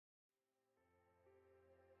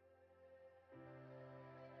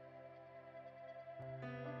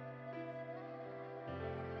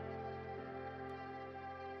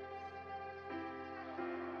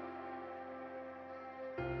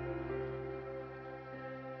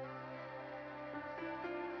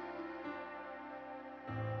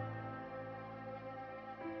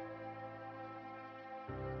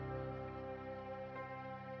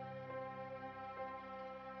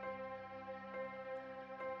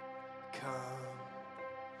come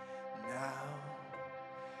now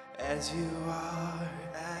as you are,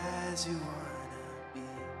 as you wanna be.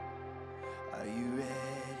 Are you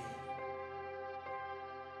ready?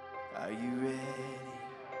 Are you ready?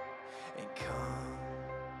 And come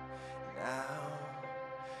now,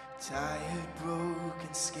 tired,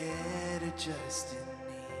 broken, scared, or just in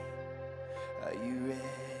need. Are you ready?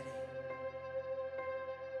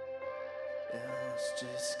 Else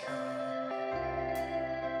just come.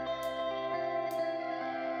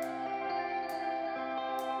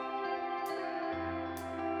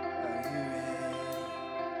 Are you ready?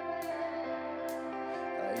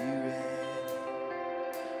 Are you ready?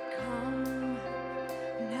 Come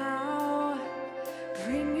now,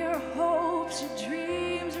 bring your hopes, your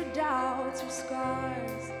dreams, your doubts, your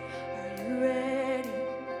scars. Are you ready?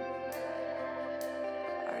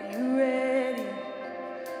 Are you ready?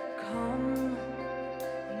 Come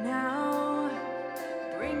now,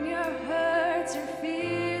 bring your hurts, your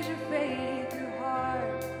fears, your faith, your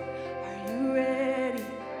heart. Are you ready?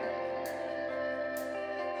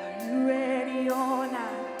 Are you ready or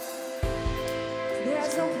not?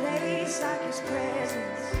 There's no place like His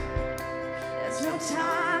presence. There's no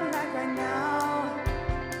time like right now.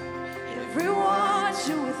 Everyone,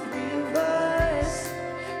 two or three of us,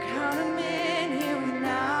 count 'em in here and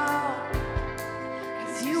now.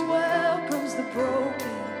 'Cause He welcomes the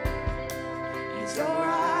broken. He's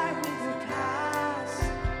alright with the past.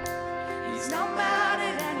 He's not mad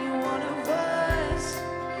at any one of us,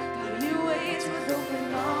 but He waits with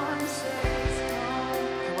open arms. Says, come.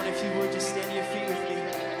 Come on, if you would, just stand to your feet with me.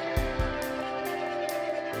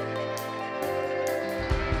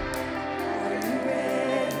 Are you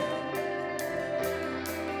ready?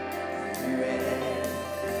 Are you ready?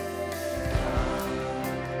 Come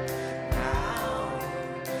now,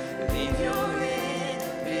 leave your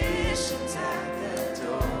inhibitions at the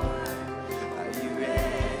door. Are you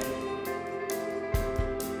ready?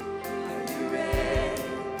 Are you ready?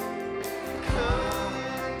 Come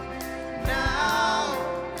now,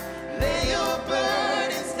 lay your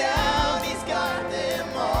burdens down. He's got them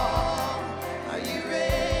all. Are you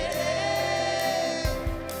ready?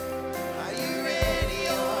 Are you ready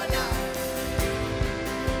or not?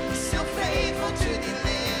 He's still faithful to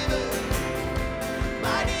deliver,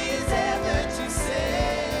 mighty as ever to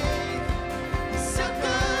save. He's so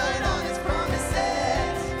good on His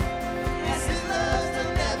promises. Yes, His love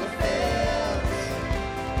still never fails.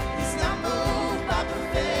 He's not moved by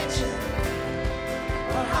perfection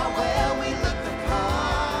or how well we look the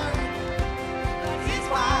part. But He's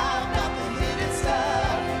wild about the hidden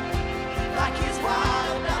stuff, like He's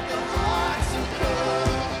wild about the hearts who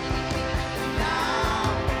come now.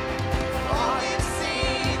 All we've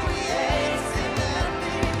seen, we ain't seen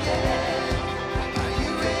nothing yet. Are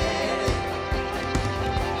you ready?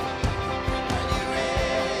 Are you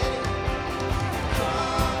ready?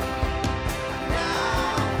 Come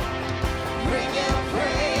now, bring your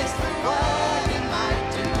praise for what He might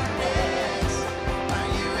do next. Are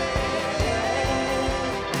you ready?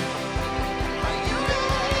 Are you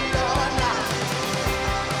ready or not?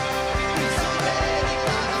 He's already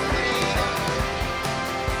got a freedom.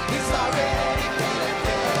 He's already paid a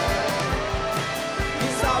debt.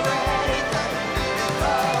 He's already done a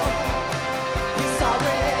miracle. He's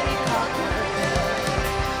already conquered it.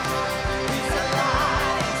 He's the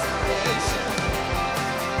light, He's the patient.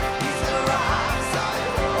 He's the rock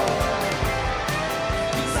solid rock.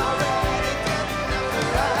 He's already done enough for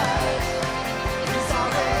us. He's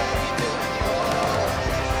already doing more.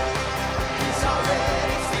 He's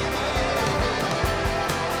already seen the end.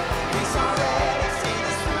 He's already seen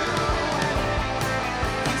us through.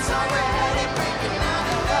 He's already breaking out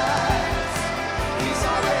of us. He's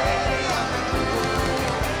already on the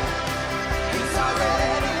move. He's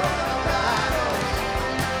already won the battle.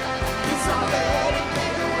 He's already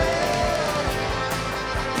made a way.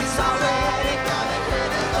 He's already got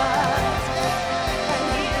ahead of us. And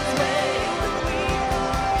He is waiting when we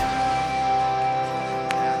are.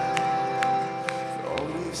 For all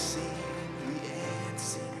we've seen, we ain't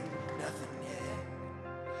seen nothing yet.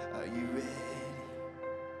 Are you ready?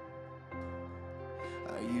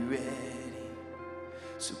 Are you ready?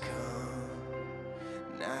 So come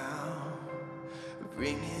now,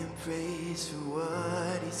 bring Him praise for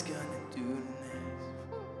what He's gonna do next.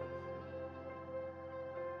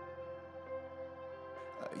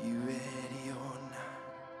 Are you ready or not?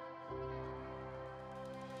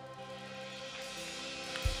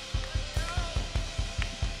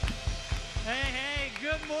 Hey,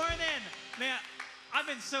 good morning. Man, I've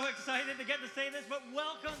been so excited to get to say this, but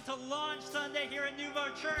welcome to Launch Sunday here at Nouveau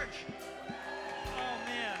Church. Oh,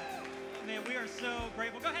 man, we are are so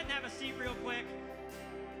grateful. Go ahead and have a seat real quick.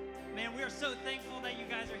 Man, we are so thankful that you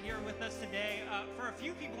guys are here with us today. For a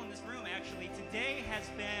few people in this room, actually, today has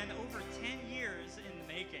been over 10 years in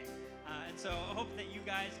the making. And so I hope that you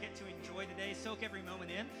guys get to enjoy today, soak every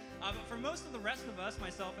moment in. But for most of the rest of us,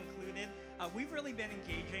 myself included, we've really been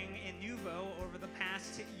engaging in Nuvo over the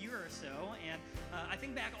past year or so. And I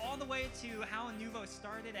think back all the way to how Nuvo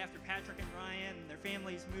started after Patrick and Ryan and their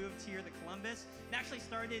families moved here to Columbus. It actually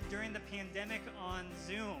started during the pandemic on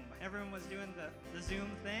Zoom. Everyone was doing the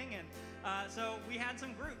Zoom thing. And so we had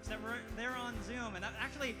some groups that were there on Zoom. And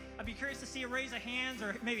actually, I'd be curious to see a raise of hands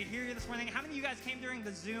or maybe hear you this morning. How many of you guys came during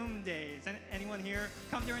the Zoom days? Anyone here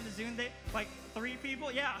come during the Zoom day? Like 3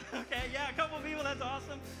 people? Yeah, okay, yeah, a couple of people, that's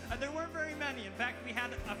awesome. There weren't very many. In fact, we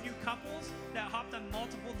had a few couples that hopped on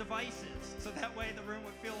multiple devices, so that way the room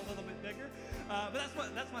would feel a little bit bigger. But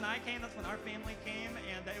that's when I came, that's when our family came,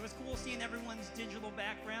 and it was cool seeing everyone's digital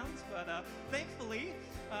backgrounds. But thankfully,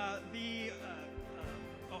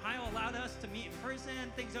 Ohio allowed us to meet in person.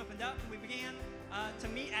 Things opened up, and we began to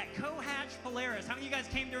meet at Cohatch Polaris. How many of you guys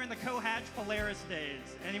came during the Cohatch Polaris days?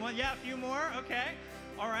 Anyone? Yeah, a few more? Okay.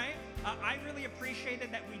 All right. I really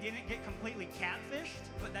appreciated that we didn't get completely catfished,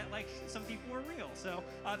 but that like some people were real. So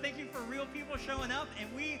thank you for real people showing up, and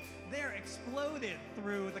we there exploded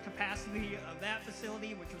through the capacity of that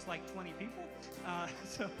facility, which was like 20 people.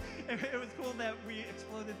 So it was cool that we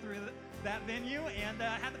exploded through that venue and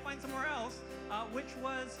had to find somewhere else, which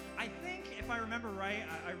was, I think, if I remember right,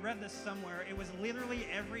 I read this somewhere, it was literally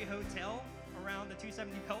every hotel around the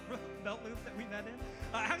 270 belt loop that we met in.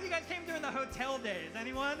 How many of you guys came during the hotel days?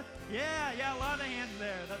 Anyone? Yeah, a lot of hands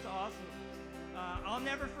there. That's awesome. I'll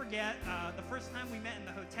never forget the first time we met in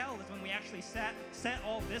the hotel is when we actually set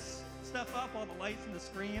all this stuff up, all the lights and the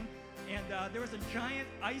screen, and there was a giant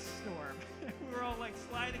ice storm. We were all like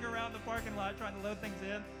sliding around the parking lot trying to load things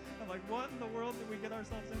in. I'm like, what in the world did we get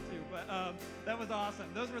ourselves into? But that was awesome.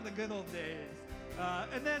 Those were the good old days.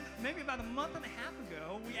 And then maybe about a month and a half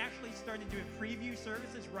ago, we actually started doing preview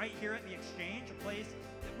services right here at the Exchange, a place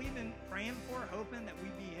that we've been praying for, hoping that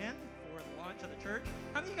we'd be in for the launch of the church.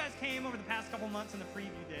 How many of you guys came over the past couple months in the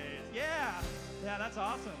preview days? Yeah, that's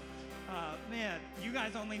awesome. Man, you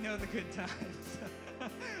guys only know the good times.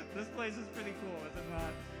 This place is pretty cool, is it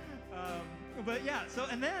not? But yeah, so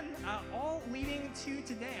and then all leading to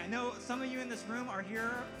today. I know some of you in this room are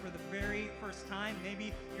here for the very first time.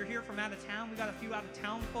 Maybe you're here from out of town. We got a few out of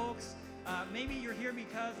town folks. Maybe you're here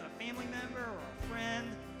because a family member or a friend,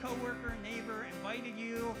 coworker, neighbor invited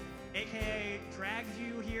you, aka dragged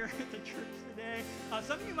you here to church today.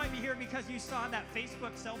 Some of you might be here because you saw that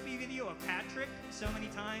Facebook selfie video of Patrick so many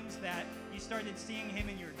times that you started seeing him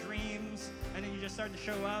in your dreams, and then you just started to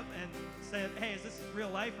show up and said, hey, is this real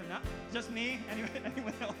life or not? Just me?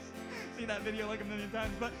 Anyone else see that video like a million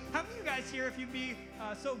times? But how many of you guys here, if you'd be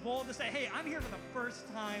so bold to say, hey, I'm here for the first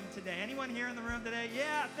time today? Anyone here in the room today?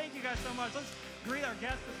 Yeah, thank you guys so much. Let's greet our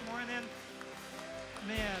guests this morning.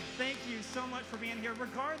 Man, thank you so much for being here,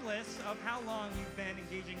 regardless of how long you've been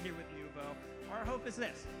engaging here with Nuvo. Our hope is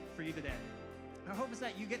this for you today. Our hope is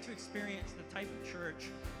that you get to experience the type of church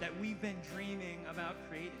that we've been dreaming about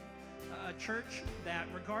creating. A church that,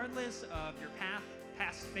 regardless of your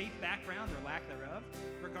past faith background or lack thereof,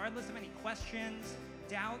 regardless of any questions,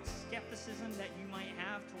 doubts, skepticism that you might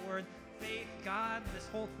have toward faith, God, this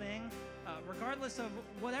whole thing, regardless of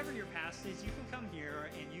whatever your past is, you can come here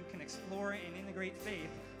and you can explore and integrate faith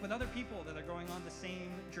with other people that are going on the same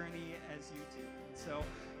journey as you do. And so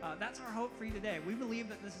that's our hope for you today. We believe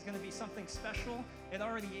that this is going to be something special. It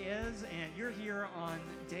already is, and you're here on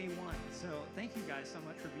day one. So thank you guys so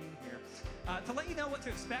much for being here. To let you know what to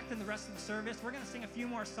expect in the rest of the service, we're going to sing a few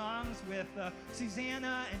more songs with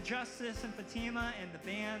Susanna and Justice and Fatima and the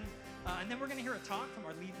band. And then we're going to hear a talk from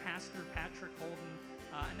our lead pastor, Patrick Holden.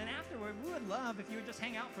 And then afterward, we would love if you would just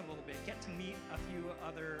hang out for a little bit, get to meet a few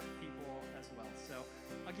other people as well. So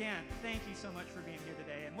again, thank you so much for being here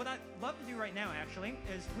today. And what I'd love to do right now, actually,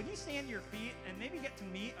 is would you stand to your feet and maybe get to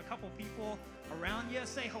meet a couple people around you,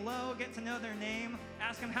 say hello, get to know their name,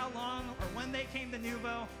 ask them how long or when they came to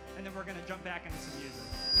Nuvo, and then we're going to jump back into some music.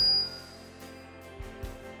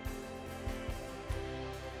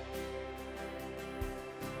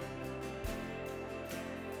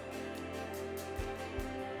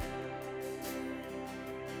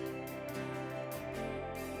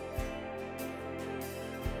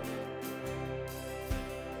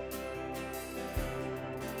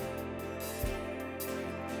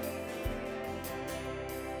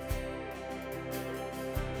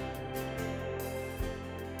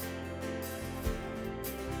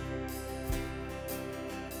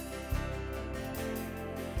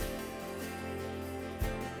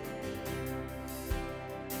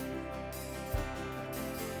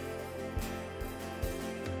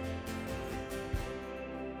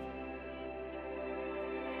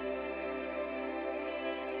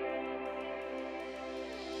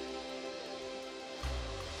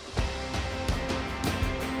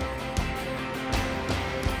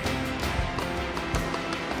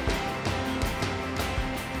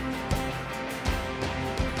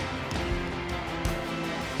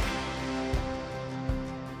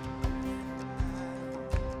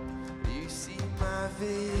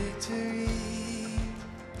 victory.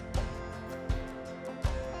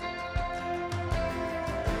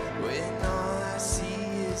 When all I see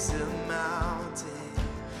is a mountain,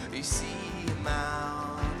 you see a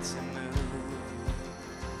mountain move.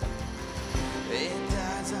 And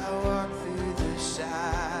as I walk through the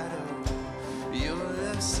shadow, your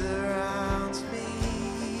love surrounds me.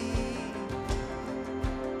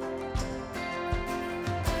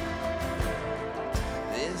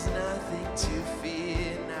 There's nothing to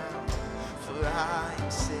fear now, for I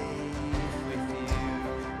am safe with you.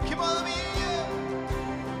 Come on, let me hear you.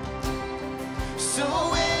 So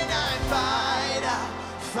when I fight,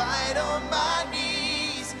 I'll fight on my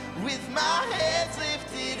knees with my heads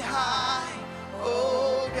lifted high.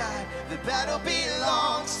 Oh God, the battle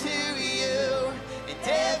belongs to you, and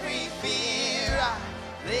every fear I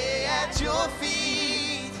lay at your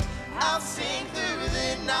feet. I'll sing through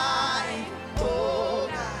the night. Oh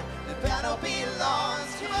God, the battle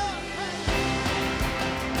belongs to you.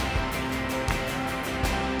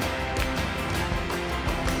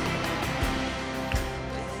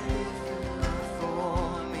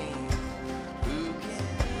 For me, who can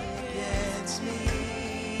be against me?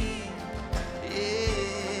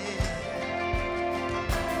 Yeah.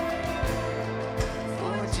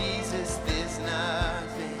 For Jesus, there's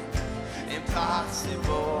nothing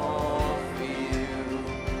impossible for you.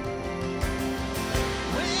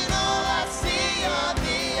 When all I see are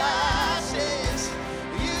the ashes,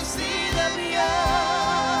 you see the beauty.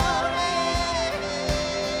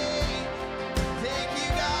 Thank you,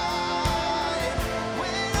 God.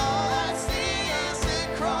 When all I see is the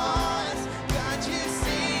cross, God, you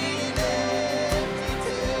see an empty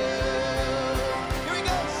tomb. Here we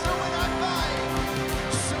go.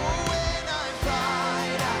 So when I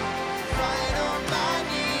fight, I fight on my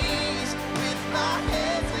knees with my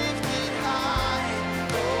head lifted high.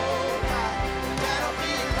 Oh God, the battle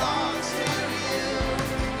belongs to you.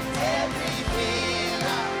 Every fear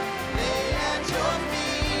I lay at your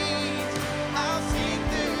feet. I'll sing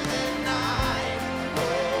through the night.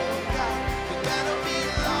 Oh God, the battle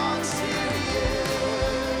belongs to you.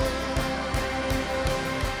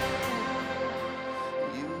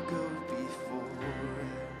 You go before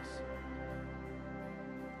us.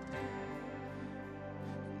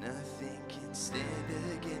 Nothing can stand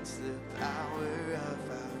against the power of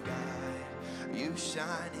our God. You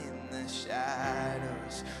shine in the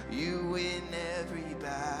shadows. You win every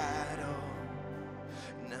battle.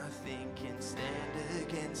 Nothing can stand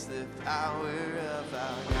against the power of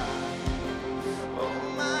our God.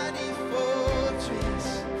 Almighty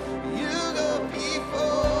fortress, you go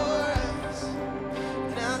before us.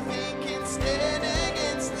 Nothing can stand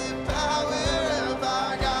against the power of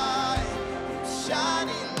our God. Shine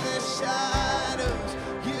in the shadows,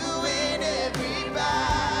 you win every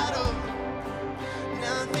battle.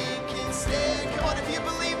 Nothing can stand. Come on, if you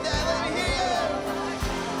believe that, let me hear you.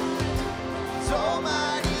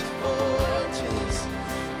 Almighty fortress,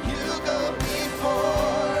 you go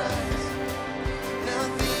before us.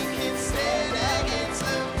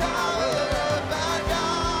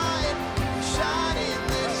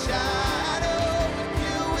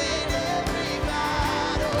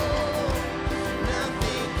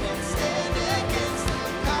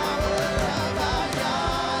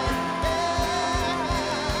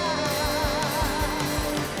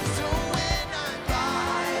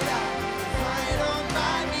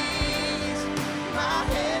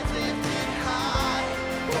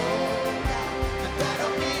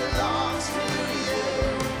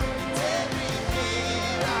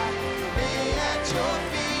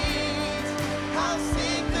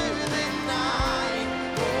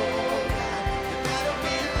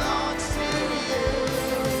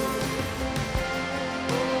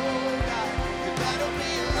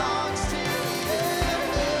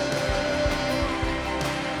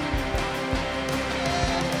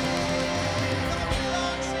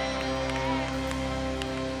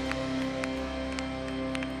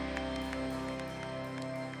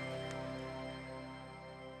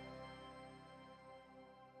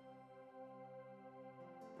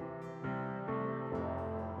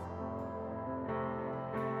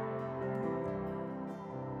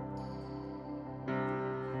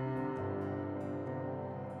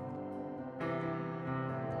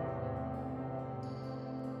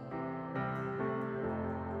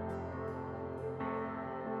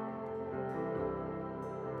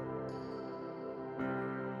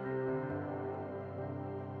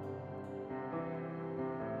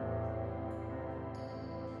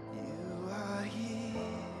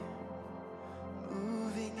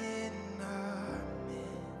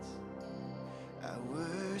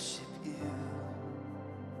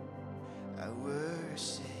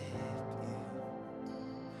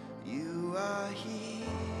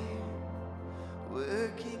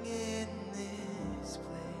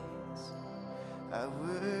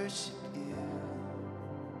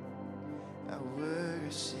 I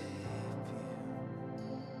worship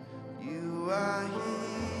you. You are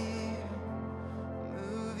here,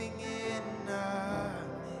 moving in our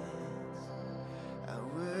midst. I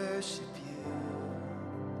worship you.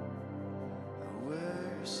 I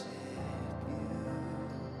worship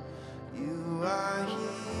you. You are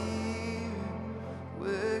here,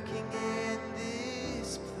 working in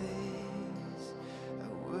this place. I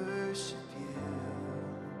worship you.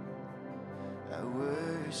 I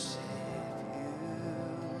worship you.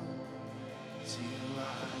 You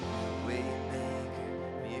are waymaker,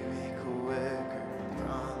 miracle worker,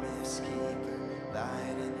 promise keeper,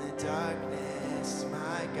 light in the darkness.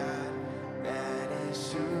 My God, that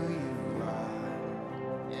is who you are.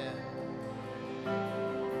 Yeah.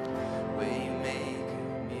 Waymaker,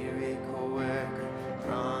 miracle worker,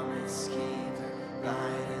 promise keeper,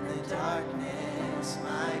 light in the darkness.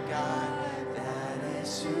 My God, that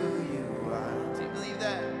is who you are. Do you believe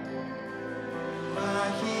that? You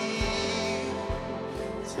are here,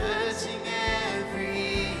 touching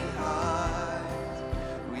every heart.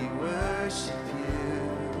 We worship you.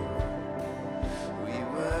 We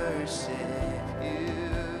worship you.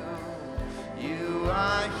 You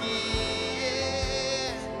are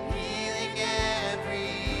here, healing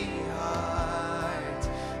every heart.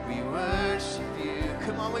 We worship you.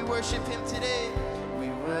 Come on, we worship him today. We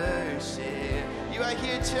worship. You are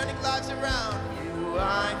here turning lives around. You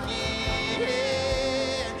are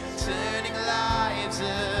here, turning lives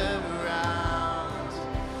around.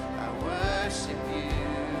 I worship you.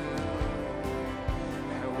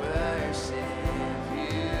 I worship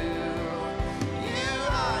you. You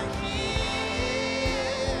are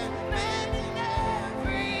here, mending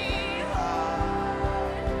every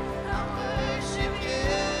heart. I worship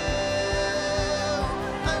you.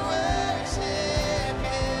 I worship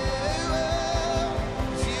you.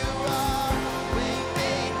 You are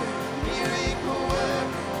waymaker, miracle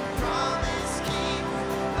worker, promise keeper,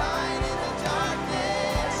 light in the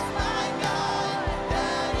darkness. My God,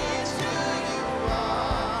 that is who you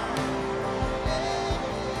are.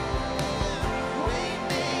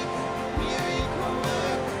 Waymaker, miracle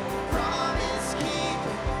worker, promise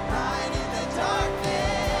keeper, light in the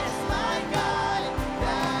darkness. My God,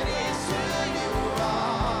 that is who you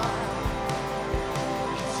are.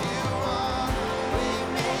 You are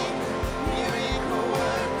waymaker, miracle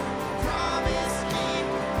worker, promise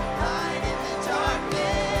keeper, light in the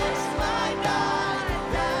darkness. My God,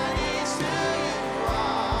 that is who you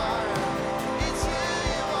are. It's who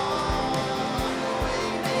you are.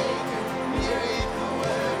 Waymaker, miracle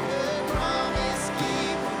worker, promise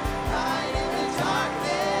keeper, light in the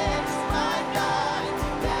darkness. My God,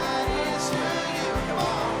 that is who you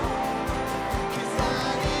are. 'Cause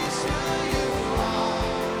that is who you are.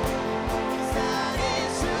 'Cause that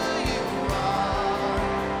is who you are.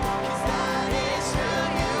 'Cause that is who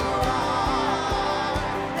you are.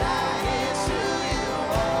 That is who you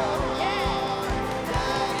are.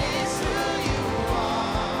 That is who you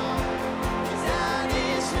are. 'Cause that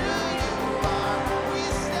is who you are. We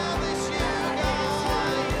establish you,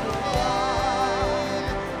 God.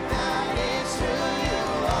 That is who you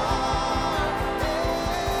are.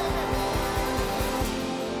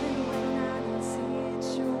 Even when I don't see it,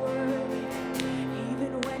 you're working.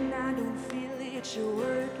 Even when I don't feel it, you're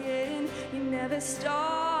working. You never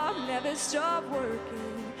stop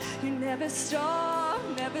working. You never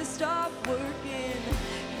stop working.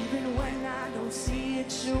 Even when I don't see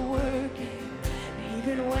it, you're working.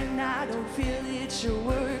 Even when I don't feel it, you're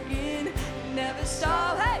working. You never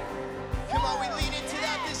stop. Hey! Come on, we lean into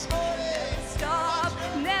that this morning.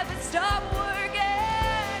 Never stop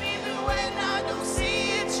working. Even when I don't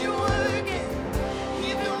see it, you're working.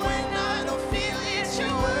 Even when I don't feel it,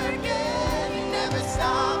 you're working. You never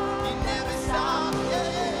stop. You never stop.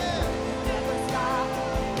 Yeah. Never stop.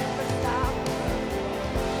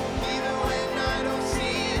 Even when I don't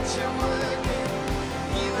see it, you're working.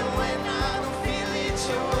 Even when I don't feel it,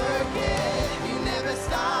 you're working. You never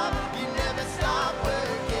stop. You never stop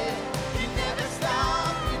working.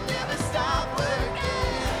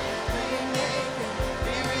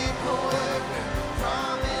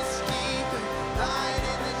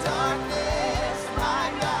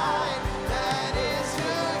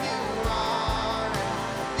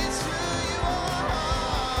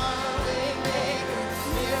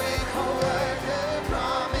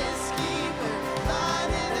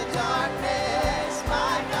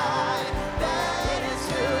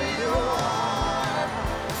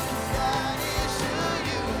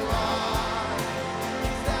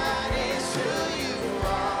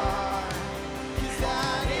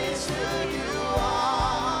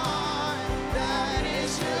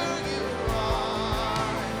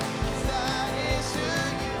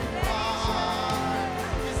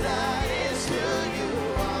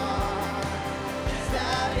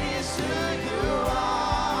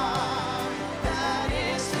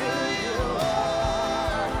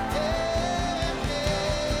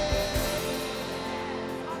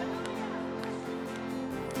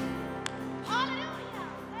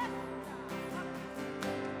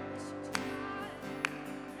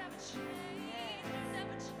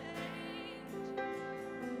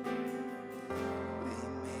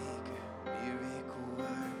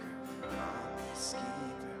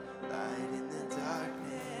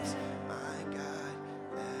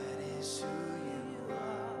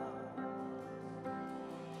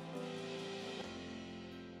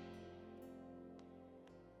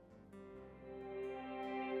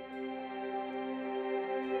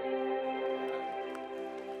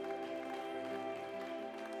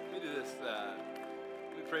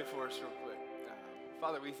 pray for us real quick.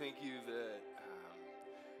 Father, we thank you that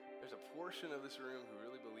there's a portion of this room who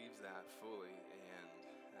really believes that fully, and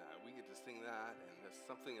we get to sing that, and there's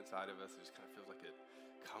something inside of us that just kind of feels like it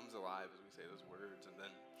comes alive as we say those words. And then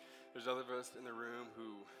there's other of us in the room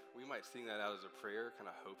who we might sing that out as a prayer, kind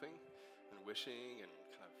of hoping and wishing and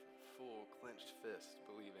kind of full clenched fist,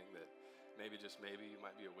 believing that maybe, just maybe, you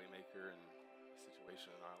might be a waymaker in a situation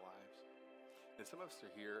in our lives. And some of us are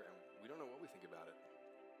here and we don't know what we think about it.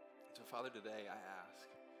 So, Father, today I ask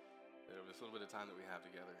that over this little bit of time that we have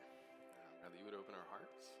together, that you would open our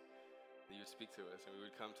hearts, that you would speak to us, and we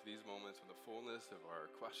would come to these moments with the fullness of our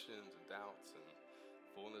questions and doubts and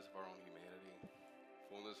fullness of our own humanity,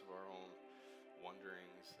 fullness of our own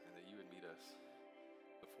wonderings, and that you would meet us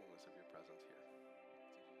in the fullness of your presence here.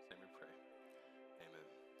 In Jesus' name we pray. Amen.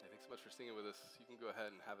 Hey, thanks so much for singing with us. You can go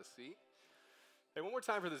ahead and have a seat. Hey, one more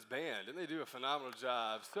time for this band. Didn't they do a phenomenal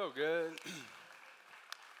job? So good.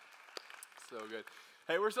 So good.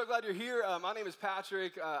 Hey, we're so glad you're here. My name is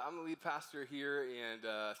Patrick. I'm the lead pastor here, and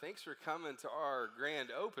thanks for coming to our grand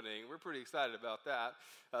opening. We're pretty excited about that,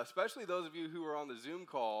 especially those of you who were on the Zoom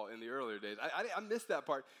call in the earlier days. I missed that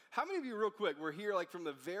part. How many of you, real quick, were here like from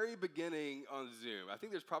the very beginning on Zoom? I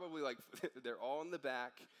think there's probably like, they're all in the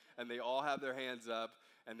back, and they all have their hands up,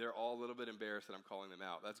 and they're all a little bit embarrassed that I'm calling them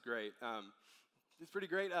out. That's great. It's pretty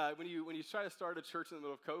great when you try to start a church in the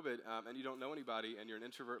middle of COVID and you don't know anybody and you're an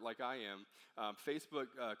introvert like I am. Facebook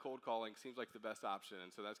cold calling seems like the best option,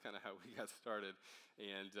 and so that's kind of how we got started.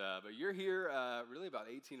 And but you're here really about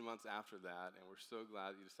 18 months after that, and we're so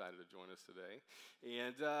glad that you decided to join us today.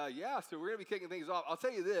 And so we're going to be kicking things off. I'll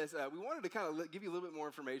tell you this: we wanted to kind of give you a little bit more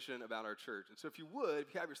information about our church. And so if you would,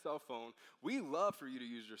 if you have your cell phone, we love for you to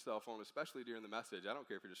use your cell phone, especially during the message. I don't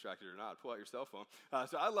care if you're distracted or not. Pull out your cell phone.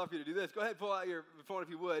 So I'd love for you to do this. Go ahead, pull out your phone if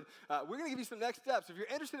you would. We're going to give you some next steps. If you're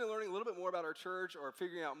interested in learning a little bit more about our church or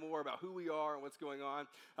figuring out more about who we are and what's going on,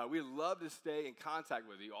 we'd love to stay in contact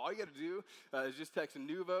with you. All you got to do is just text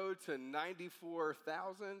Nuvo to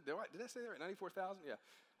 94,000. Did I say that right? 94,000? Yeah.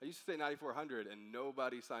 I used to say 9,400, and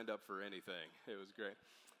nobody signed up for anything. It was great.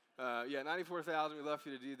 94,000, we'd love for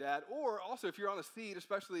you to do that. Or also, if you're on a seat,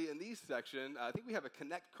 especially in these section, I think we have a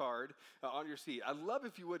Connect card on your seat. I'd love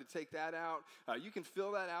if you would to take that out. You can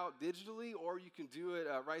fill that out digitally, or you can do it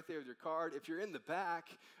right there with your card. If you're in the back,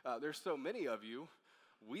 there's so many of you,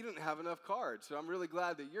 we didn't have enough cards, so I'm really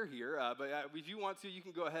glad that you're here. But if you want to, you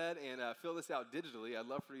can go ahead and fill this out digitally. I'd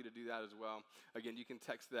love for you to do that as well. Again, you can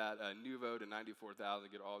text that Nuvo to 94,000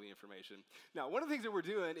 to get all the information. Now, one of the things that we're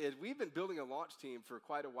doing is we've been building a launch team for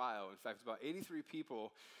quite a while. In fact, it's about 83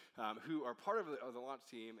 people who are part of the launch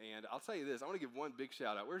team. And I'll tell you this, I want to give one big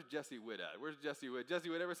shout out. Where's Jesse Witt at? Where's Jesse Witt?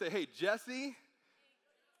 Jesse Witt, ever say, hey, Jesse?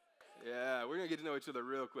 Yeah, we're going to get to know each other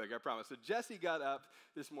real quick, I promise. So Jesse got up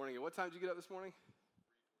this morning. And what time did you get up this morning?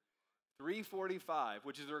 3:45,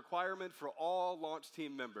 which is a requirement for all launch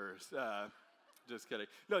team members. Just kidding.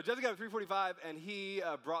 No, Jesse got up at 3:45, and he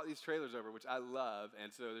brought these trailers over, which I love.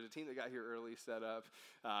 And so there's a team that got here early, set up,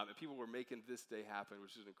 and people were making this day happen,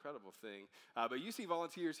 which is an incredible thing. But you see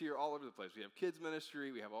volunteers here all over the place. We have kids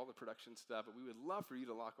ministry, we have all the production stuff, but we would love for you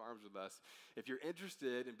to lock arms with us. If you're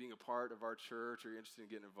interested in being a part of our church or you're interested in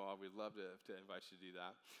getting involved, we'd love to invite you to do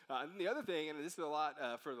that. And the other thing, and this is a lot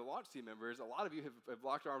for the launch team members, a lot of you have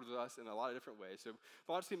locked arms with us in a lot of different ways. So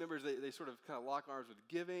launch team members, they sort of kind of lock arms with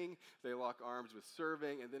giving, they lock arms with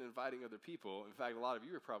serving, and then inviting other people. In fact, a lot of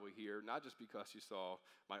you are probably here not just because you saw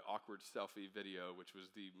my awkward selfie video, which was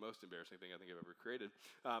the most embarrassing thing I think I've ever created,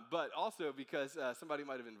 but also because somebody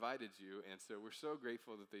might have invited you, and so we're so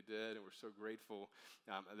grateful that they did, and we're so grateful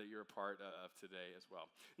that you're a part of today as well.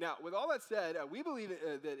 Now, with all that said, we believe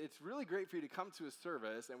that it's really great for you to come to a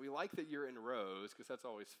service, and we like that you're in rows, because that's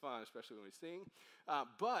always fun, especially when we sing,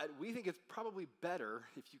 but we think it's probably better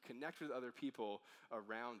if you connect with other people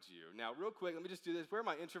around you. Now, real quick, let me just do this. Where are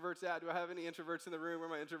my introverts at? Do I have any introverts in the room? Where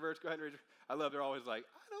are my introverts? Go ahead and raise your... I love they're always like,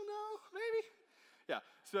 I don't know, maybe? Yeah,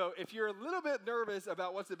 so if you're a little bit nervous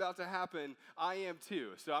about what's about to happen, I am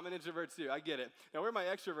too. So I'm an introvert too, I get it. Now, where are my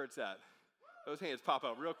extroverts at? Those hands pop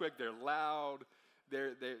up real quick. They're loud.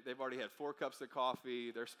 They've already had 4 cups of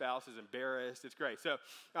coffee. Their spouse is embarrassed. It's great. So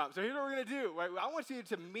here's what we're going to do. Right? I want you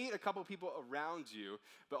to meet a couple people around you,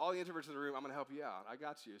 but all the introverts in the room, I'm going to help you out. I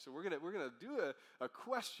got you. So we're going to do a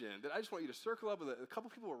question that I just want you to circle up with a couple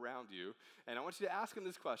people around you, and I want you to ask them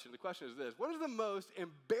this question. The question is this: what is the most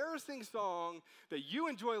embarrassing song that you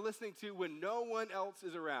enjoy listening to when no one else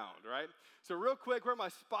is around, right? So real quick, where are my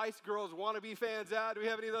Spice Girls wannabe fans at? Do we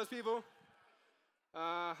have any of those people?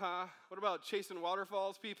 What about Chasing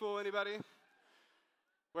Waterfalls people? Anybody?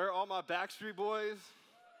 Where are all my Backstreet Boys?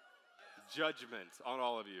 Judgment on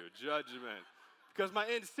all of you. Judgment. Because my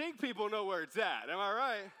NSYNC people know where it's at. Am I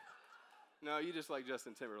right? No, you just like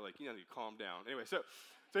Justin Timberlake. You need to calm down. Anyway, so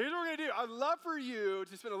here's what we're going to do. I'd love for you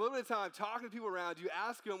to spend a little bit of time talking to people around you,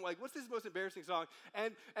 ask them, like, what's this most embarrassing song?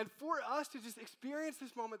 And for us to just experience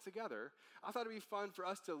this moment together, I thought it'd be fun for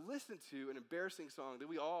us to listen to an embarrassing song that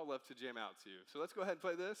we all love to jam out to. So let's go ahead and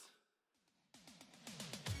play this.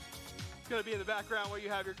 It's going to be in the background where you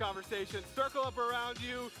have your conversation. Circle up around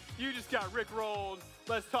you. You just got Rick-rolled.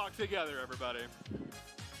 Let's talk together, everybody.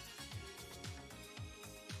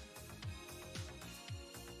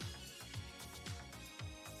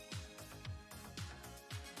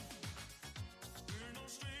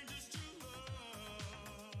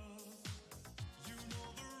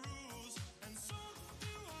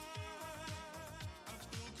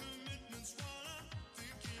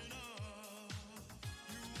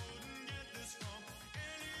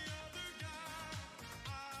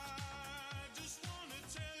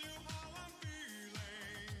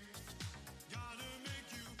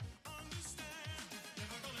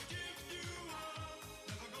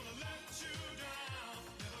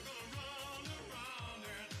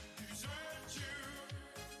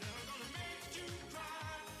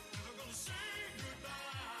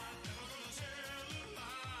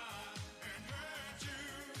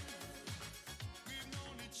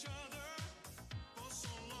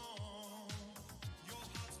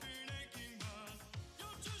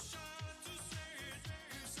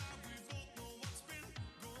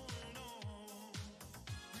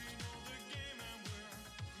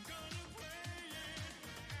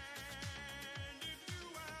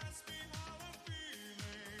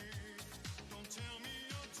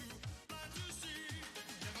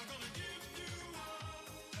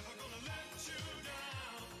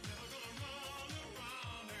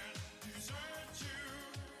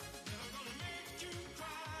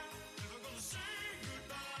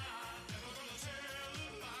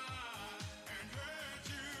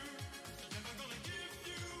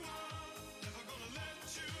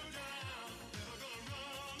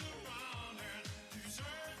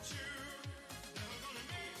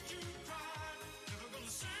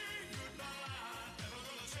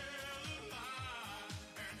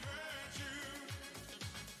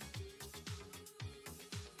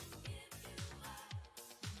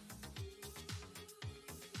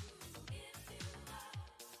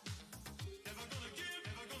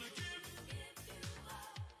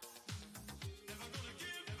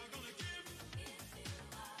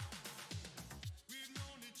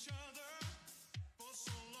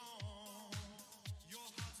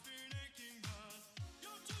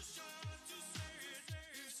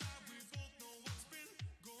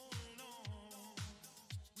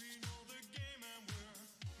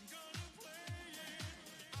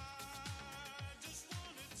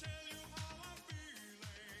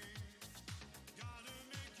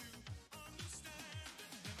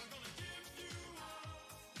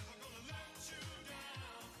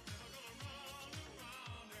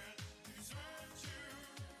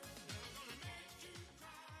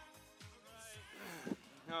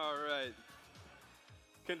 All right.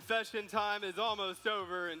 Confession time is almost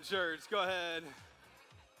over in church. Go ahead.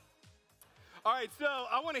 All right, so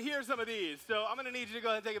I want to hear some of these. So I'm going to need you to go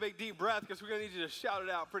ahead and take a big deep breath because we're going to need you to shout it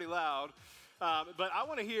out pretty loud. But I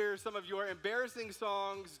want to hear some of your embarrassing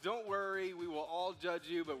songs. Don't worry, we will all judge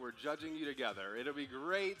you, but we're judging you together. It'll be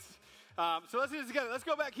great. So let's do this together. Let's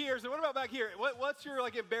go back here. So what about back here? What's your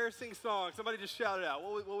embarrassing song? Somebody just shout it out.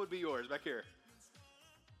 What would be yours back here?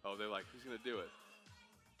 Oh, they're like, who's going to do it?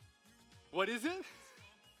 What is it?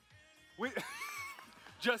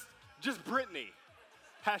 Just Britney.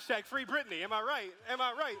 Hashtag free Britney. Am I right? Am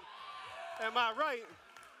I right? Am I right?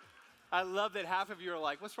 I love that half of you are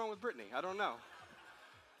like, what's wrong with Britney? I don't know.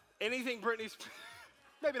 Anything Britney,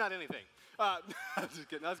 maybe not anything. I'm just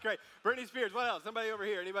kidding. That's great. Britney Spears. What else? Somebody over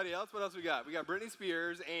here. Anybody else? What else we got? We got Britney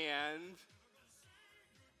Spears and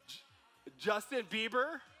Justin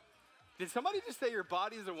Bieber. Did somebody just say your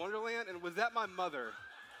body is a wonderland? And was that my mother?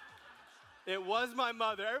 It was my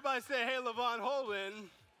mother. Everybody say, hey, LaVon Holden.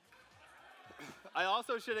 I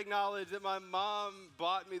also should acknowledge that my mom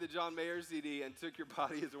bought me the John Mayer CD and took Your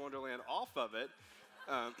Body is a Wonderland off of it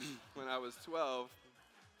when I was 12.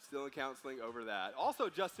 Still in counseling over that. Also,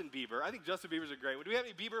 Justin Bieber. I think Justin Bieber's a great one. Do we have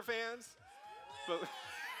any Bieber fans? But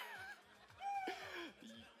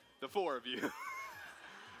the four of you.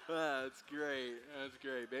 That's great. That's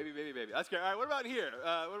great. Baby, baby, baby. That's great. All right, what about here?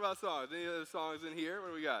 What about songs? Any other songs in here? What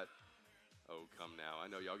do we got? Oh, come now. I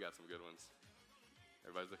know y'all got some good ones.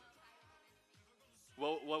 Everybody's like,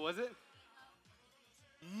 well, what was it?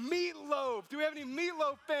 Meatloaf. Do we have any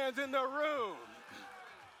Meatloaf fans in the room?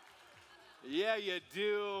 Yeah, you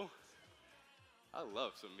do. I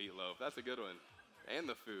love some meatloaf. That's a good one. And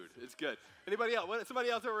the food. It's good. Anybody else? Somebody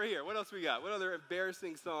else over here. What else we got? What other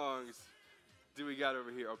embarrassing songs do we got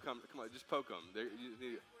over here? Oh, come on. Just poke them.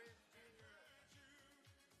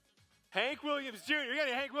 Hank Williams Jr. You got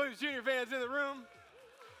any Hank Williams Jr. fans in the room?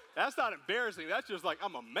 That's not embarrassing. That's just like,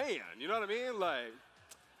 I'm a man. You know what I mean? Like,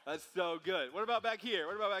 that's so good. What about back here?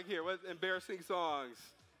 What embarrassing songs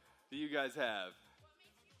do you guys have?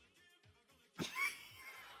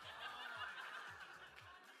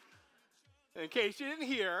 In case you didn't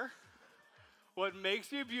hear, What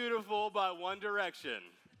Makes You Beautiful by One Direction.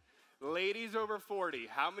 Ladies over 40,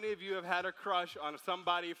 how many of you have had a crush on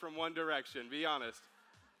somebody from One Direction? Be honest.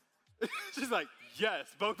 She's like, yes,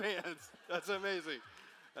 both hands. That's amazing.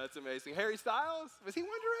 That's amazing. Harry Styles, was he One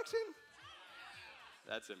Direction?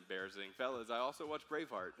 That's embarrassing. Fellas, I also watched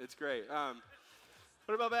Braveheart. It's great.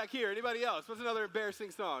 What about back here? Anybody else? What's another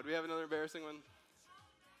embarrassing song? Do we have another embarrassing one?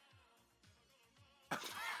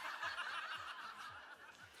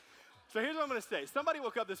 So here's what I'm going to say. Somebody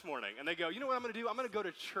woke up this morning and they go, you know what I'm going to do? I'm going to go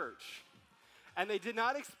to church. And they did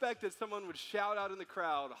not expect that someone would shout out in the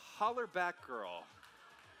crowd, Holler Back Girl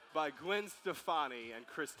by Gwen Stefani and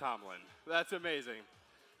Chris Tomlin. That's amazing.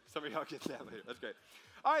 Some of y'all get that later. That's great.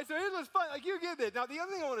 All right, so here's what's fun. Like, you get this. Now, the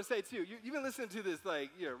other thing I want to say, too, you've been listening to this, like,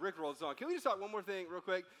 Rickroll song. Can we just talk one more thing real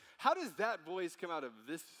quick? How does that voice come out of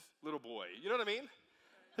this little boy? You know what I mean?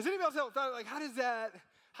 Has anybody else thought, like, how does that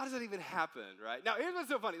even happen, right? Now, here's what's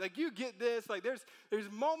so funny. Like, you get this. Like,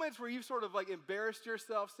 there's moments where you've sort of, like, embarrassed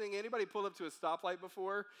yourself singing. Anybody pulled up to a stoplight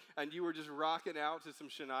before and you were just rocking out to some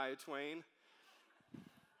Shania Twain?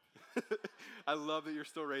 I love that you're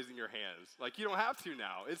still raising your hands. Like, you don't have to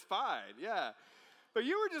now. It's fine, yeah. But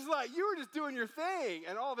you were just doing your thing,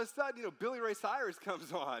 and all of a sudden, Billy Ray Cyrus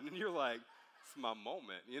comes on, and you're like, it's my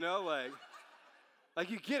moment, like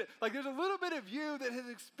you get it. Like, there's a little bit of you that has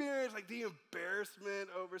experienced, like, the embarrassment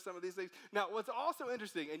over some of these things. Now, what's also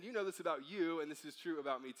interesting, and you know this about you, and this is true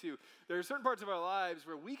about me too, there are certain parts of our lives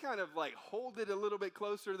where we kind of, like, hold it a little bit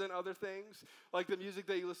closer than other things, like the music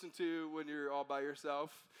that you listen to when you're all by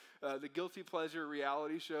yourself. The guilty pleasure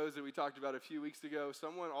reality shows that we talked about a few weeks ago.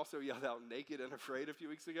 Someone also yelled out Naked and Afraid a few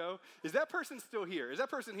weeks ago. Is that person still here? Is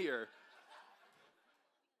that person here?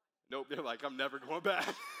 Nope, they're like, I'm never going back.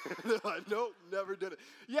 They're like, nope, never did it.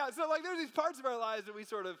 Yeah, so like there's these parts of our lives that we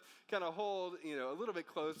sort of kind of hold, a little bit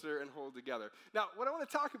closer and hold together. Now, what I want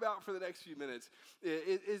to talk about for the next few minutes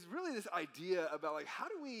is really this idea about like how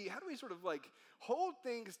do we sort of like hold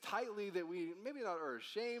things tightly that we maybe not are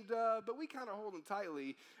ashamed of, but we kind of hold them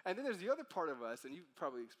tightly. And then there's the other part of us, and you've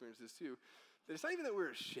probably experienced this too, that it's not even that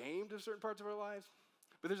we're ashamed of certain parts of our lives,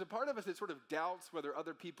 but there's a part of us that sort of doubts whether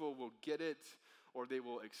other people will get it or they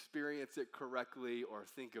will experience it correctly or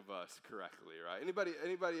think of us correctly, right?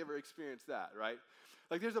 Anybody ever experienced that, right?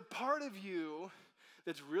 Like there's a part of you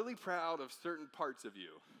that's really proud of certain parts of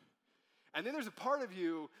you. And then there's a part of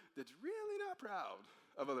you that's really not proud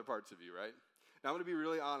of other parts of you, right? Now I'm gonna be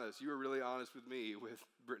really honest. You were really honest with me with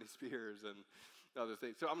Britney Spears and other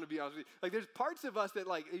things. So I'm gonna be honest with you. Like there's parts of us that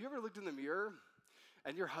like, have you ever looked in the mirror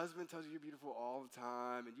and your husband tells you you're beautiful all the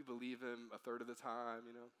time and you believe him a third of the time,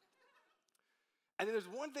 And then there's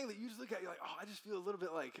one thing that you just look at, you're like, oh, I just feel a little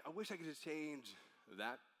bit like, I wish I could just change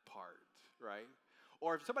that part, right?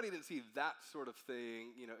 Or if somebody didn't see that sort of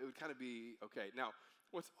thing, it would kind of be okay. Now,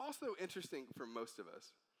 what's also interesting for most of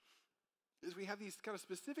us is we have these kind of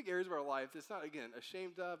specific areas of our life that's not, again,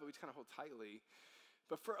 ashamed of, but we just kind of hold tightly.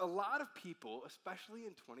 But for a lot of people, especially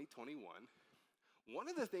in 2021, one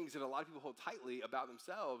of the things that a lot of people hold tightly about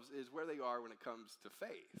themselves is where they are when it comes to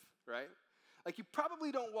faith, right? Like you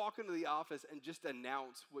probably don't walk into the office and just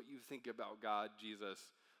announce what you think about God, Jesus,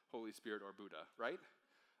 Holy Spirit, or Buddha, right?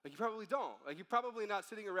 Like you probably don't. Like you're probably not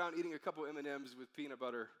sitting around eating a couple M&Ms with peanut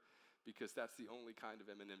butter because that's the only kind of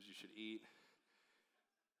M&Ms you should eat.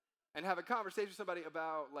 And have a conversation with somebody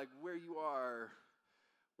about like where you are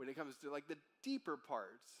when it comes to like the deeper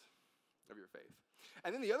parts of your faith.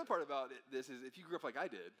 And then the other part about this is if you grew up like I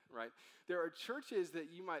did, right? There are churches that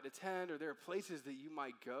you might attend or there are places that you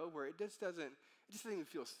might go where it just doesn't even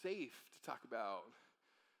feel safe to talk about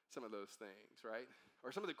some of those things, right?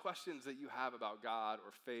 Or some of the questions that you have about God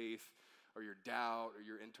or faith or your doubt or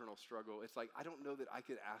your internal struggle. It's like, I don't know that I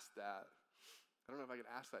could ask that. I don't know if I could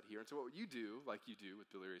ask that here. And so what you do, like you do with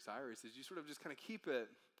Billy Ray Cyrus, is you sort of just kind of keep it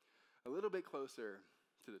a little bit closer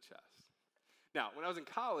to the chest. Now, when I was in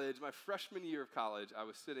college, my freshman year of college, I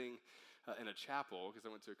was sitting in a chapel because I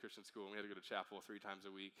went to a Christian school and we had to go to chapel 3 times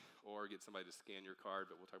a week or get somebody to scan your card,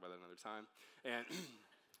 but we'll talk about that another time. And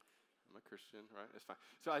I'm a Christian, right? It's fine.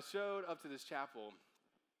 So I showed up to this chapel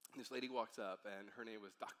and this lady walks up and her name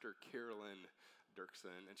was Dr. Carolyn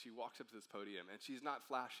Dirksen, and she walks up to this podium, and she's not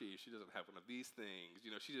flashy. She doesn't have one of these things.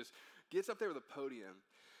 You know, she just gets up there with a podium,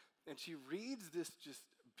 and she reads this just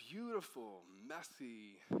beautiful,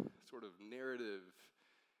 messy sort of narrative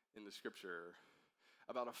in the scripture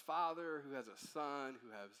about a father who has a son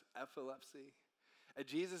who has epilepsy. And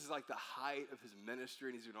Jesus is like the height of his ministry,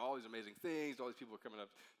 and he's doing all these amazing things. All these people are coming up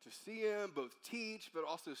to see him, both teach, but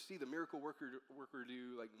also see the miracle worker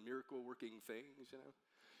do like miracle working things, you know.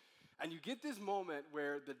 And you get this moment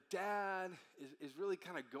where the dad is really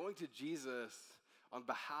kind of going to Jesus on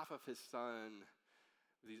behalf of his son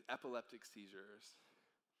with these epileptic seizures.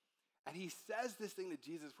 And he says this thing to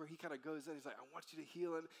Jesus where he kind of goes in, he's like, I want you to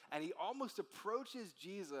heal him. And he almost approaches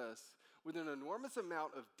Jesus with an enormous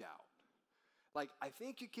amount of doubt. Like, I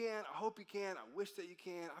think you can, I hope you can, I wish that you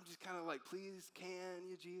can. I'm just kind of like, please, can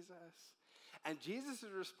you, Jesus? And Jesus'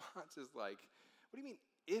 response is like, what do you mean,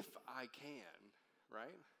 if I can, right?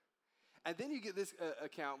 And then you get this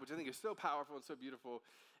account, which I think is so powerful and so beautiful.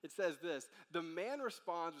 It says this, the man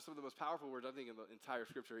responds with some of the most powerful words, I think, in the entire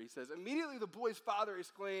scripture. He says, immediately the boy's father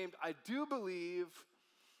exclaimed, I do believe,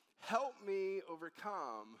 help me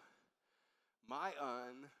overcome my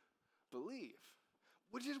unbelief.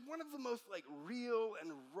 Which is one of the most like real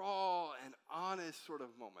and raw and honest sort of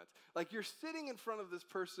moments. Like you're sitting in front of this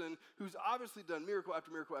person who's obviously done miracle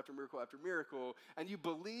after miracle after miracle after miracle, and you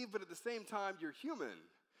believe, but at the same time, you're human.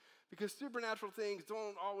 Because supernatural things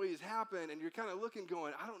don't always happen, and you're kind of looking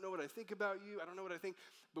going, I don't know what I think about you, I don't know what I think,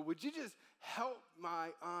 but would you just help my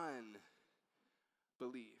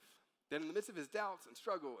unbelief? Then in the midst of his doubts and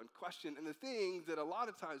struggle and question and the things that a lot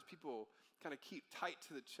of times people kind of keep tight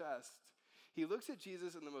to the chest, he looks at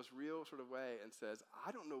Jesus in the most real sort of way and says,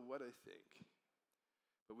 I don't know what I think,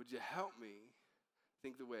 but would you help me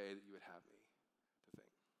think the way that you would have me to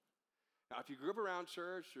think? Now, if you grew up around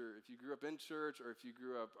church, or if you grew up in church, or if you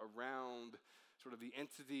grew up around sort of the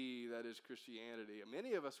entity that is Christianity,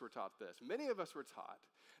 many of us were taught this. Many of us were taught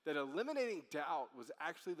that eliminating doubt was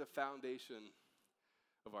actually the foundation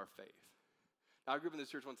of our faith. Now, I grew up in this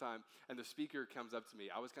church one time, and the speaker comes up to me.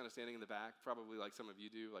 I was kind of standing in the back, probably like some of you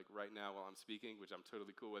do, like right now while I'm speaking, which I'm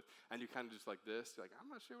totally cool with. And you're kind of just like this. You're like, I'm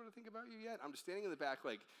not sure what to think about you yet. I'm just standing in the back,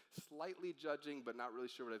 like slightly judging, but not really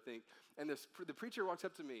sure what I think. And the preacher walks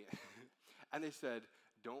up to me, and they said,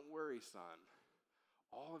 don't worry, son.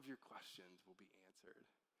 All of your questions will be answered.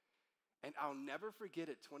 And I'll never forget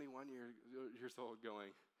at 21 years old going,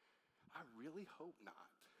 I really hope not.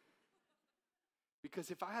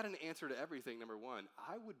 Because if I had an answer to everything, number one,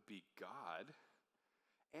 I would be God,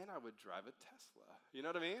 and I would drive a Tesla. You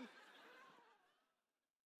know what I mean?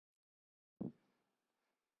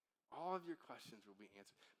 All of your questions will be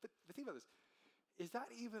answered. But think about this. Is that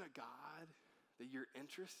even a God that you're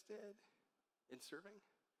interested in serving?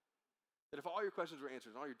 That if all your questions were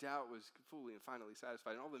answered, and all your doubt was fully and finally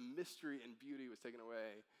satisfied, and all the mystery and beauty was taken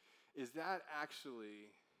away, is that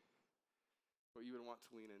actually what you would want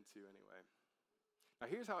to lean into anyway? Now,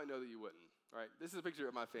 here's how I know that you wouldn't, right? This is a picture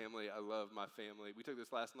of my family. I love my family. We took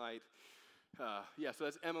this last night. So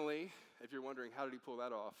that's Emily. If you're wondering, how did he pull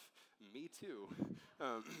that off? Me too.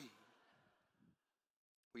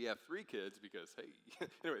 We have 3 kids because, hey.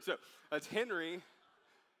 Anyway, so that's Henry.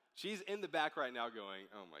 She's in the back right now going,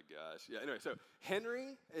 oh my gosh. Yeah, anyway, so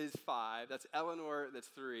Henry is 5. That's Eleanor, that's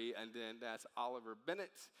 3. And then that's Oliver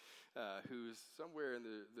Bennett, who's somewhere in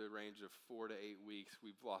the range of 4 to 8 weeks.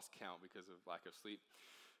 We've lost count because of lack of sleep.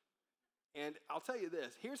 And I'll tell you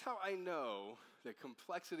this. Here's how I know that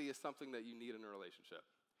complexity is something that you need in a relationship.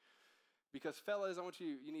 Because fellas,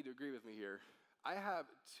 you need to agree with me here. I have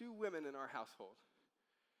 2 women in our household.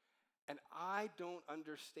 And I don't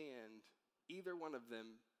understand either one of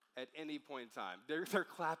them at any point in time. They're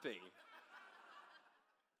clapping.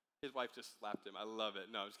 His wife just slapped him. I love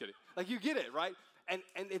it. No, I'm just kidding. Like, you get it, right? And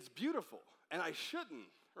it's beautiful. And I shouldn't,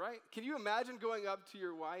 right? Can you imagine going up to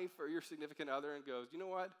your wife or your significant other and goes, you know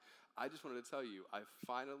what? I just wanted to tell you, I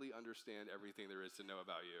finally understand everything there is to know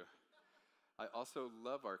about you. I also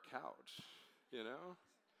love our couch, you know?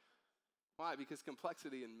 Why? Because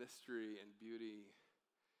complexity and mystery and beauty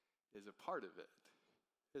is a part of it,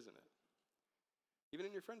 isn't it? Even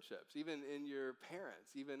in your friendships, even in your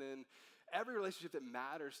parents, even in every relationship that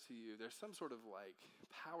matters to you, there's some sort of like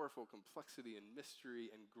powerful complexity and mystery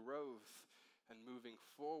and growth and moving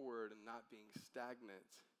forward and not being stagnant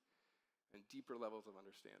and deeper levels of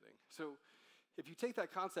understanding. So if you take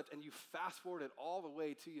that concept and you fast forward it all the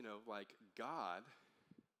way to, like God,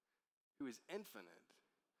 who is infinite,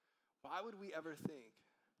 why would we ever think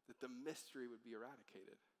that the mystery would be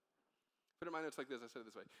eradicated? Put in my notes like this, I said it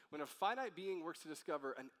this way. When a finite being works to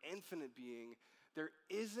discover an infinite being, there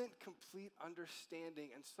isn't complete understanding.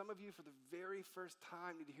 And some of you, for the very first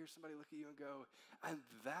time, need to hear somebody look at you and go, and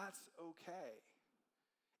that's okay.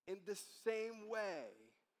 In the same way,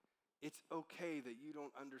 it's okay that you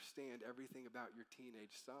don't understand everything about your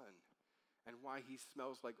teenage son and why he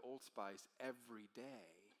smells like Old Spice every day.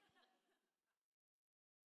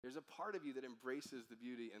 There's a part of you that embraces the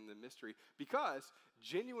beauty and the mystery because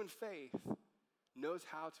genuine faith knows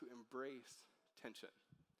how to embrace tension.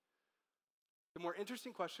 The more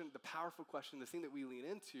interesting question, the powerful question, the thing that we lean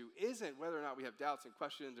into isn't whether or not we have doubts and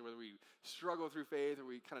questions or whether we struggle through faith or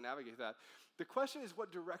we kind of navigate that. The question is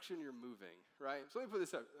what direction you're moving, right? So let me put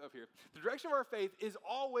this up here. The direction of our faith is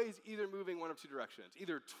always either moving one of two directions,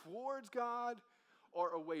 either towards God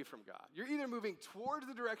or away from God. You're either moving towards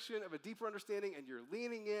the direction of a deeper understanding and you're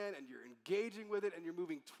leaning in and you're engaging with it and you're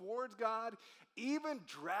moving towards God, even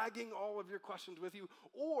dragging all of your questions with you,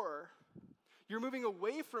 or you're moving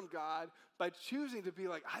away from God by choosing to be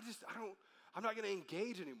like, I'm not going to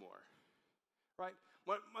engage anymore, right?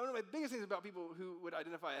 One of my biggest things about people who would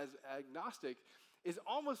identify as agnostic is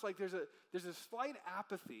almost like there's a slight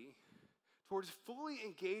apathy towards fully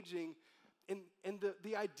engaging in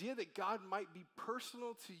the idea that God might be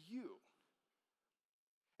personal to you.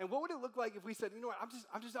 And what would it look like if we said, you know what,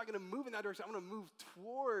 I'm just not going to move in that direction. I'm going to move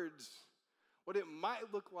towards what it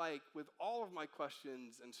might look like with all of my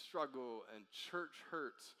questions and struggle and church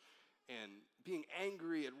hurts and being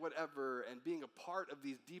angry at whatever and being a part of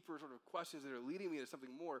these deeper sort of questions that are leading me to something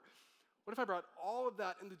more. What if I brought all of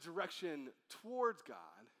that in the direction towards God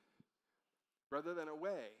rather than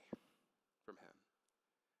away from him?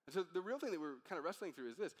 And so the real thing that we're kind of wrestling through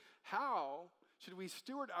is this. How should we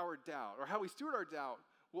steward our doubt, or how we steward our doubt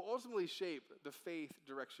will ultimately shape the faith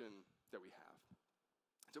direction that we have.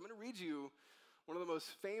 So I'm going to read you one of the most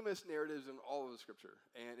famous narratives in all of the scripture.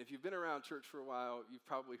 And if you've been around church for a while, you've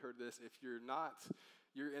probably heard this. If you're not,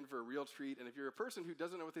 you're in for a real treat. And if you're a person who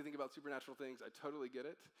doesn't know what they think about supernatural things, I totally get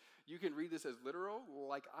it. You can read this as literal,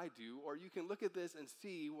 like I do, or you can look at this and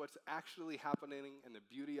see what's actually happening and the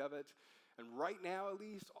beauty of it. And right now, at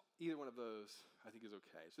least, either one of those, I think, is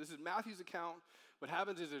okay. So this is Matthew's account. What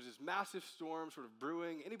happens is there's this massive storm sort of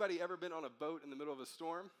brewing. Anybody ever been on a boat in the middle of a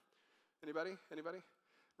storm? Anybody? Anybody?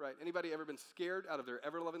 Right. Anybody ever been scared out of their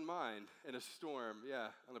ever-loving mind in a storm? Yeah,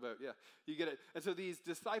 on a boat. Yeah, you get it. And so these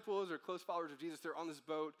disciples are close followers of Jesus. They're on this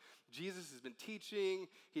boat. Jesus has been teaching.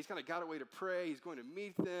 He's kind of got away to pray. He's going to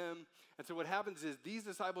meet them. And so what happens is these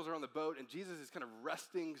disciples are on the boat, and Jesus is kind of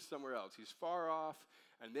resting somewhere else. He's far off,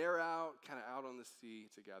 and they're out, kind of out on the sea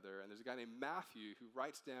together. And there's a guy named Matthew who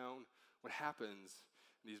writes down what happens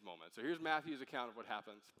in these moments. So here's Matthew's account of what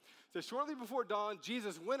happens. So shortly before dawn,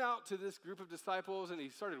 Jesus went out to this group of disciples and he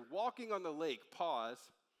started walking on the lake. Pause.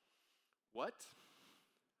 What?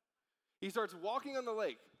 He starts walking on the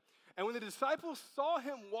lake. And when the disciples saw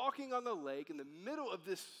him walking on the lake in the middle of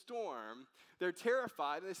this storm, they're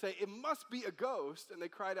terrified and they say, "It must be a ghost," and they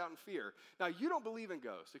cried out in fear. Now, you don't believe in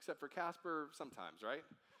ghosts, except for Casper sometimes, right?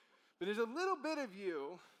 But there's a little bit of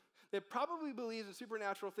you that probably believes in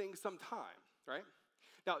supernatural things sometime, right?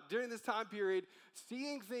 Now, during this time period,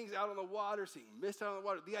 seeing things out on the water, seeing mist out on the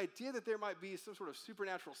water, the idea that there might be some sort of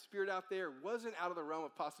supernatural spirit out there wasn't out of the realm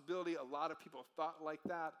of possibility. A lot of people thought like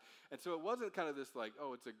that. And so it wasn't kind of this like,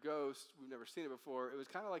 oh, it's a ghost, we've never seen it before. It was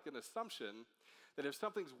kind of like an assumption that if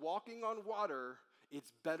something's walking on water,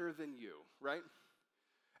 it's better than you, right?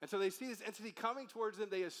 And so they see this entity coming towards them.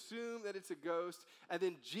 They assume that it's a ghost. And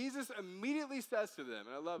then Jesus immediately says to them,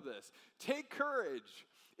 and I love this, "Take courage,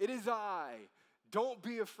 it is I. Don't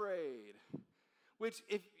be afraid." Which,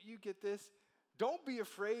 if you get this, don't be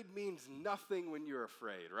afraid means nothing when you're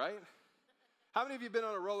afraid, right? How many of you have been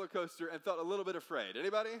on a roller coaster and felt a little bit afraid?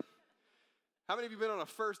 Anybody? How many of you have been on a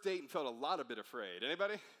first date and felt a lot of bit afraid?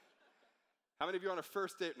 Anybody? How many of you are on a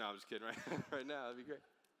first date? No, I'm just kidding, right? Right now, that'd be great.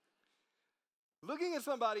 Looking at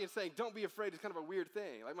somebody and saying, "Don't be afraid," is kind of a weird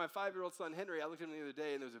thing. Like my 5-year-old son, Henry, I looked at him the other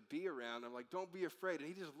day and there was a bee around. I'm like, "Don't be afraid." And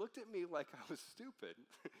he just looked at me like I was stupid.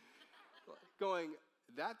 Going,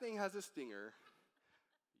 "That thing has a stinger.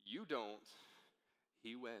 You don't.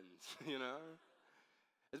 He wins," you know?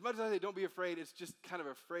 As much as I say don't be afraid, it's just kind of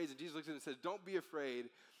a phrase. And Jesus looks at it and says, "Don't be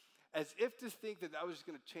afraid," as if to think that that was just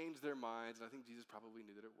going to change their minds. And I think Jesus probably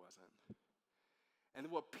knew that it wasn't. And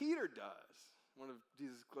what Peter does, one of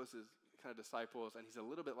Jesus' closest kind of disciples, and he's a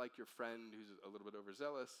little bit like your friend who's a little bit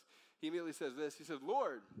overzealous, he immediately says this. He says,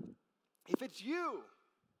 "Lord, if it's you,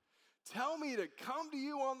 tell me to come to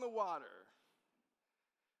you on the water."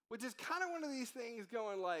 Which is kind of one of these things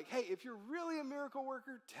going like, hey, if you're really a miracle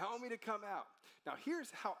worker, tell me to come out. Now,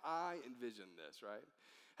 here's how I envision this, right?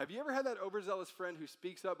 Have you ever had that overzealous friend who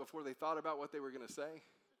speaks up before they thought about what they were going to say?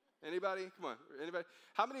 Anybody? Come on, anybody?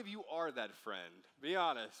 How many of you are that friend? Be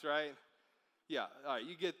honest, right? Yeah, all right,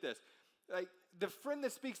 you get this. Like, the friend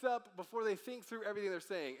that speaks up before they think through everything they're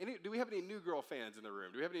saying. Do we have any New Girl fans in the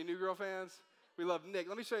room? Do we have any New Girl fans? We love Nick.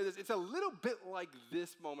 Let me show you this. It's a little bit like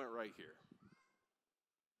this moment right here.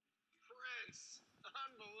 Prince,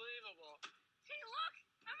 unbelievable. Hey, look!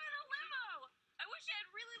 I'm in a limo! I wish I had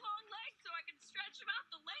really long legs so I could stretch them out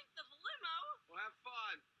the length of the limo. Well, have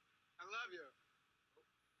fun. I love you.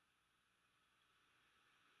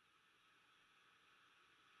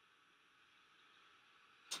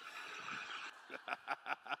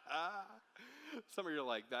 Some of you are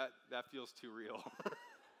like, that feels too real.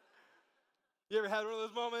 You ever had one of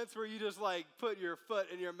those moments where you just like put your foot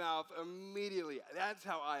in your mouth immediately? That's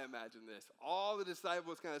how I imagine this. All the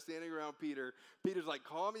disciples kind of standing around Peter. Peter's like,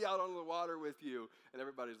 call me out on the water with you. And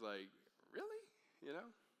everybody's like, really? You know?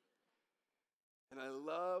 And I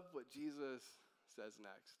love what Jesus says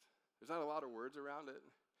next. There's not a lot of words around it.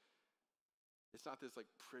 It's not this like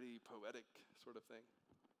pretty poetic sort of thing.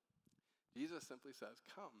 Jesus simply says,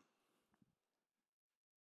 come.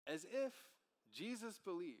 As if Jesus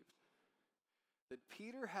believed that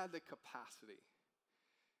Peter had the capacity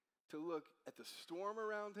to look at the storm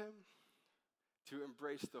around him, to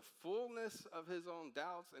embrace the fullness of his own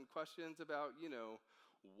doubts and questions about,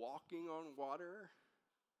 walking on water,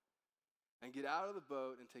 and get out of the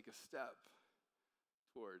boat and take a step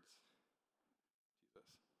towards Jesus.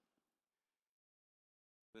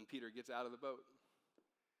 Then Peter gets out of the boat,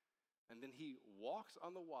 and then he walks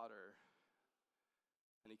on the water,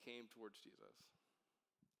 and he came towards Jesus.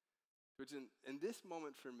 Which in this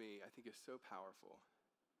moment for me, I think is so powerful.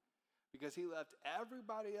 Because he left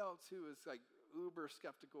everybody else who was like uber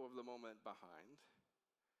skeptical of the moment behind.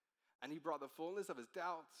 And he brought the fullness of his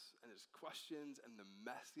doubts and his questions and the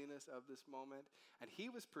messiness of this moment. And he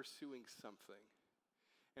was pursuing something.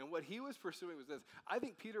 And what he was pursuing was this. I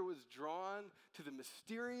think Peter was drawn to the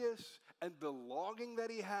mysterious and the longing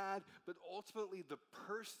that he had, but ultimately the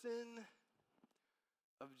person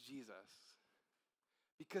of Jesus.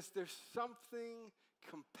 Because there's something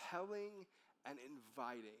compelling and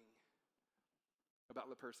inviting about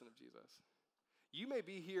the person of Jesus. You may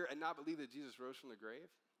be here and not believe that Jesus rose from the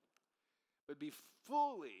grave, but be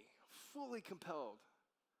fully compelled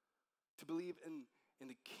to believe in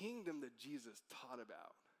the kingdom that Jesus taught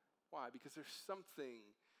about. Why? Because there's something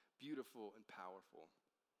beautiful and powerful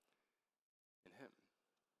in him.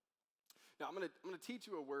 Now, I'm gonna teach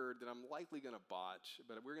you a word that I'm likely gonna botch,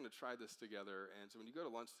 but we're gonna try this together. And so when you go to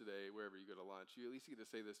lunch today, wherever you go to lunch, you at least get to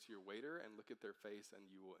say this to your waiter and look at their face and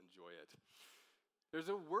you will enjoy it. There's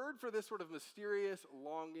a word for this sort of mysterious,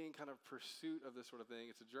 longing kind of pursuit of this sort of thing.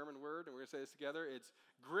 It's a German word, and we're gonna say this together. It's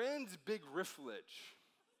Grenzbegrifflich.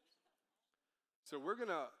 So we're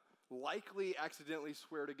gonna likely accidentally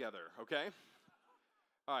swear together, okay?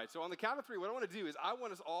 All right, so on the count of three, what I wanna do is I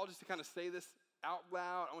want us all just to kind of say this out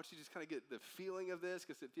loud. I want you to just kind of get the feeling of this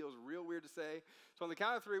because it feels real weird to say. So on the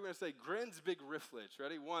count of three, we're going to say Grenzbegrifflich.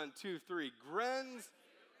 Ready? 1, 2, 3. Grenz.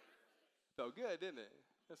 Felt good, didn't it?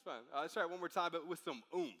 That's fun. Let's try it one more time, but with some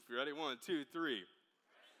oomph. You ready? 1, 2, 3.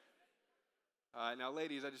 All right, now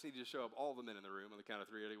ladies, I just need you to show up all the men in the room on the count of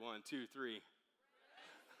three. Ready? 1, 2, 3.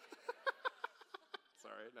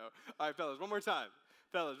 Sorry, no. All right, fellas, one more time.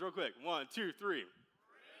 Fellas, real quick. 1, 2, 3.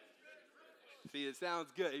 See, it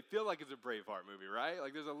sounds good. You feel like it's a Braveheart movie, right?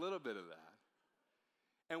 Like there's a little bit of that.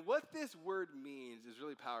 And what this word means is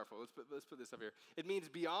really powerful. Let's put this up here. It means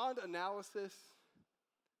beyond analysis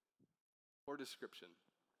or description.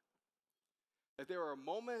 That there are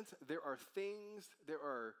moments, there are things, there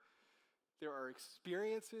are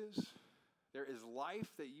experiences, there is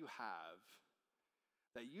life that you have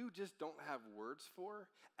that you just don't have words for.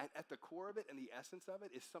 And at the core of it and the essence of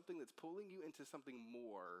it is something that's pulling you into something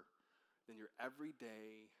more than your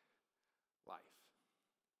everyday life.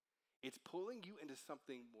 It's pulling you into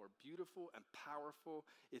something more beautiful and powerful.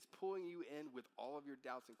 It's pulling you in with all of your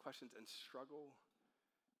doubts and questions and struggle.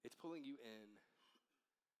 It's pulling you in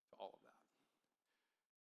to all of that.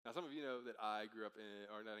 Now, some of you know that I grew up in,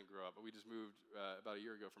 or not didn't grow up, but we just moved about a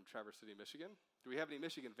year ago from Traverse City, Michigan. Do we have any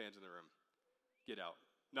Michigan fans in the room? Get out.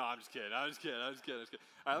 No, I'm just kidding. I'm just kidding. All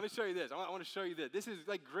right, let me show you this. I want to show you this. This is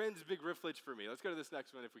like Grenzbegrifflich for me. Let's go to this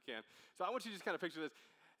next one if we can. So I want you to just kind of picture this.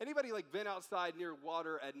 Anybody like been outside near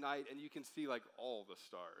water at night and you can see like all the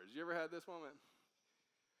stars? You ever had this moment?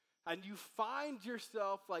 And you find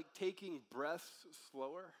yourself like taking breaths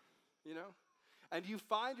slower, And you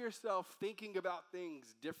find yourself thinking about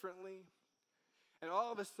things differently. And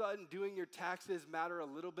all of a sudden, doing your taxes matter a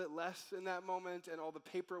little bit less in that moment, and all the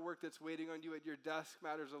paperwork that's waiting on you at your desk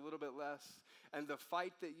matters a little bit less, and the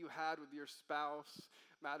fight that you had with your spouse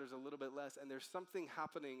matters a little bit less, and there's something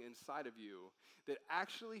happening inside of you that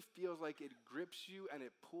actually feels like it grips you and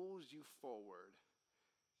it pulls you forward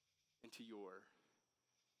into your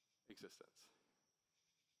existence.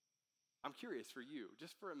 I'm curious for you,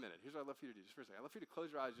 just for a minute. Here's what I'd love for you to do, just for a second. I'd love for you to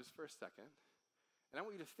close your eyes just for a second. And I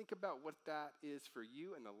want you to think about what that is for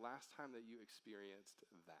you and the last time that you experienced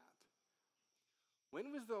that.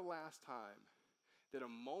 When was the last time that a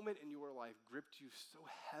moment in your life gripped you so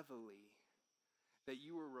heavily that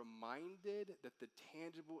you were reminded that the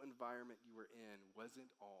tangible environment you were in wasn't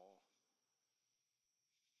all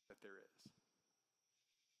that there is?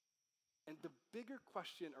 And the bigger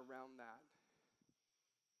question around that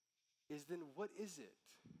is then what is it?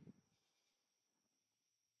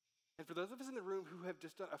 And for those of us in the room who have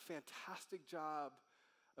just done a fantastic job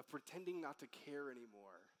of pretending not to care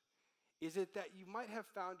anymore, is it that you might have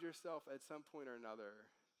found yourself at some point or another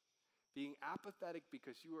being apathetic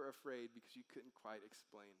because you were afraid because you couldn't quite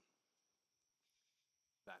explain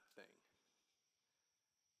that thing?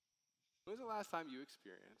 When was the last time you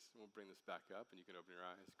experienced, and we'll bring this back up and you can open your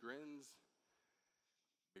eyes, grins,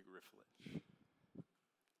 big rifflage?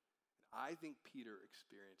 I think Peter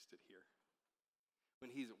experienced it here. When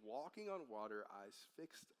he's walking on water, eyes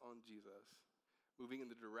fixed on Jesus, moving in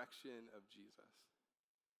the direction of Jesus.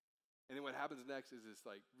 And then what happens next is this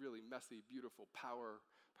like really messy, beautiful,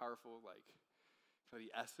 powerful, like kind of the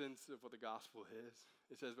essence of what the gospel is.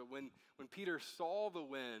 It says, but when Peter saw the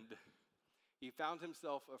wind, he found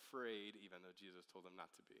himself afraid, even though Jesus told him not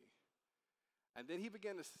to be. And then he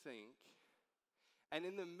began to sink. And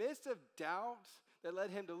in the midst of doubt that led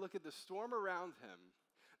him to look at the storm around him,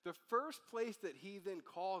 the first place that he then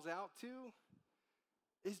calls out to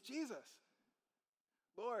is Jesus.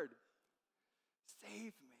 Lord,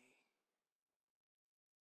 save me.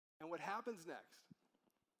 And what happens next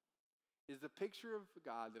is the picture of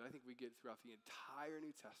God that I think we get throughout the entire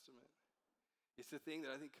New Testament. It's the thing that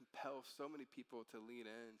I think compels so many people to lean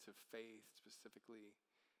into faith, specifically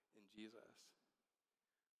in Jesus.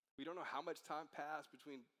 We don't know how much time passed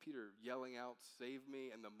between Peter yelling out, save me,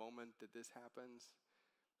 and the moment that this happens.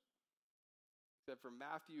 Except for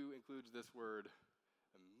Matthew includes this word,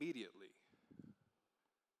 immediately.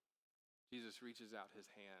 Jesus reaches out his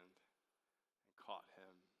hand and caught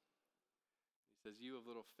him. He says, you of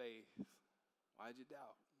little faith, why'd you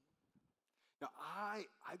doubt? Now, I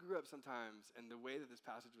grew up sometimes, and the way that this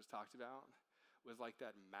passage was talked about was like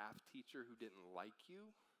that math teacher who didn't like you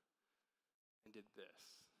and did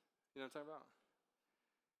this. You know what I'm talking about?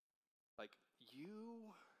 Like,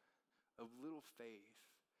 you of little faith,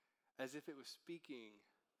 as if it was speaking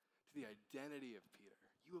to the identity of Peter.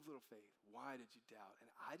 You of little faith, why did you doubt? And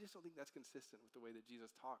I just don't think that's consistent with the way that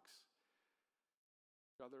Jesus talks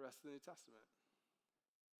throughout the rest of the New Testament.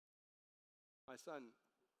 My son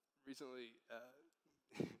recently,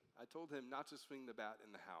 I told him not to swing the bat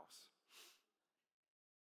in the house,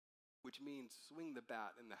 which means swing the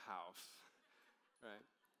bat in the house, right?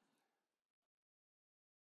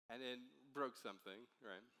 And then broke something,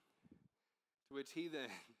 right? To which he then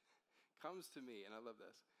comes to me, and I love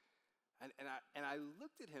this. And I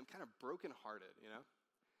looked at him kind of brokenhearted, you know?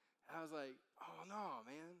 And I was like, oh no,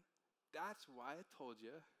 man, that's why I told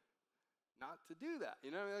you not to do that.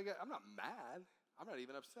 You know, like, I'm not mad. I'm not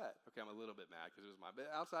even upset. Okay, I'm a little bit mad because it was mine. But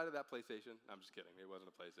outside of that PlayStation, I'm just kidding. It wasn't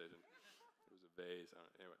a PlayStation. It was a vase.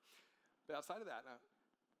 Anyway. But outside of that,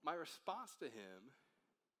 my response to him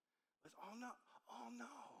was, oh no,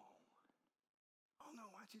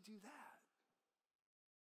 why'd you do that?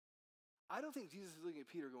 I don't think Jesus is looking at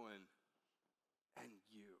Peter going, and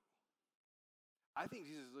you. I think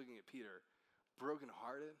Jesus is looking at Peter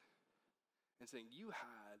brokenhearted and saying, you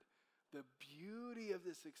had the beauty of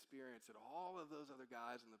this experience that all of those other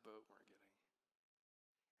guys in the boat weren't getting.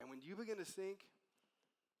 And when you begin to sink,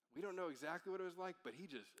 we don't know exactly what it was like, but he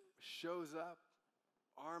just shows up,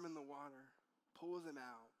 arm in the water, pulls him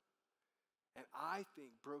out. And I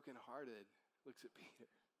think brokenhearted looks at Peter.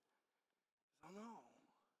 Oh no.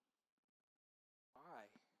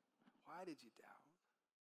 Why did you doubt?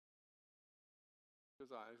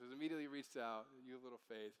 Goes on. It says, immediately reached out, you have little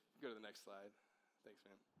faith. Go to the next slide. Thanks,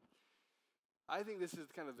 man. I think this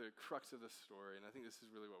is kind of the crux of the story, and I think this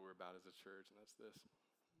is really what we're about as a church, and that's this.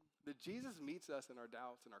 That Jesus meets us in our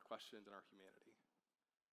doubts and our questions and our humanity.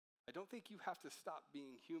 I don't think you have to stop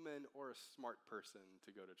being human or a smart person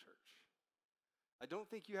to go to church. I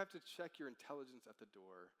don't think you have to check your intelligence at the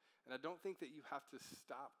door, and I don't think that you have to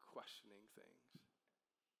stop questioning things.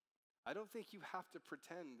 I don't think you have to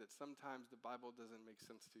pretend that sometimes the Bible doesn't make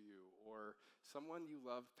sense to you, or someone you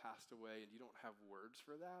love passed away and you don't have words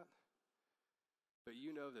for that. But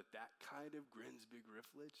you know that that kind of grins big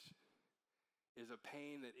rifflage is a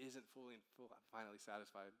pain that isn't finally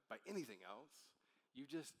satisfied by anything else. You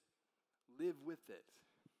just live with it.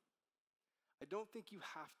 I don't think you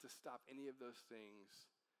have to stop any of those things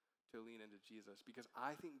to lean into Jesus, because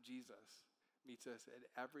I think Jesus meets us at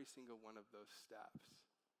every single one of those steps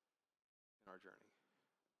in our journey.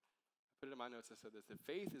 I put it in my notes, I said this, that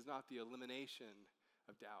faith is not the elimination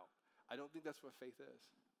of doubt. I don't think that's what faith is.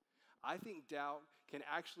 I think doubt can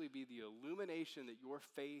actually be the illumination that your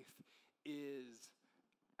faith is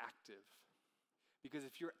active. Because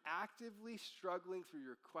if you're actively struggling through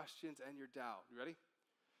your questions and your doubt, you ready?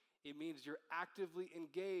 It means you're actively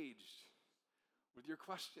engaged with your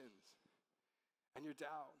questions and your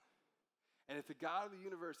doubt. And if the God of the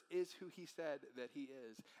universe is who he said that he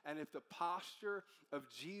is, and if the posture of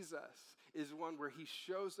Jesus is one where he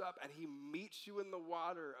shows up and he meets you in the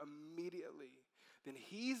water immediately, then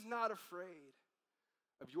he's not afraid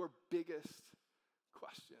of your biggest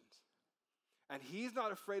questions. And he's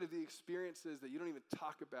not afraid of the experiences that you don't even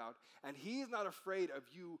talk about. And he's not afraid of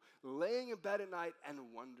you laying in bed at night and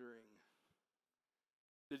wondering.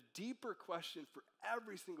 The deeper question for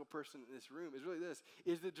every single person in this room is really this: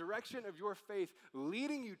 is the direction of your faith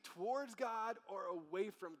leading you towards God or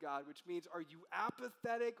away from God? Which means, are you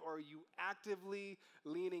apathetic or are you actively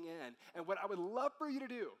leaning in? And what I would love for you to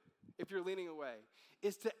do, if you're leaning away,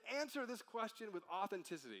 is to answer this question with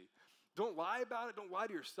authenticity. Don't lie about it. Don't lie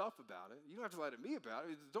to yourself about it. You don't have to lie to me about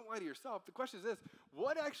it. Don't lie to yourself. The question is this: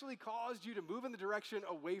 what actually caused you to move in the direction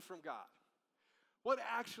away from God? What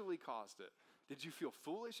actually caused it? Did you feel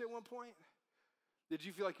foolish at one point? Did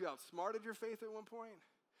you feel like you outsmarted your faith at one point?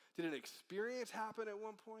 Did an experience happen at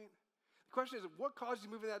one point? The question is, what caused you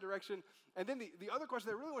to move in that direction? And then the other question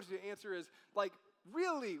that I really want you to answer is, like,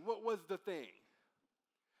 really, what was the thing?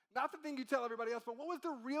 Not the thing you tell everybody else, but what was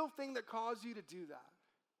the real thing that caused you to do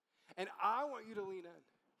that? And I want you to lean in.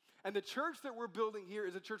 And the church that we're building here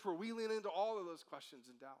is a church where we lean into all of those questions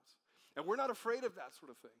and doubts. And we're not afraid of that sort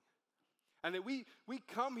of thing. And that we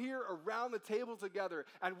come here around the table together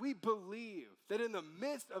and we believe that in the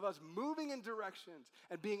midst of us moving in directions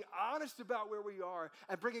and being honest about where we are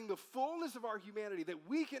and bringing the fullness of our humanity, that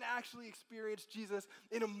we can actually experience Jesus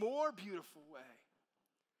in a more beautiful way.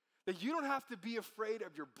 That you don't have to be afraid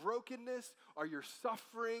of your brokenness or your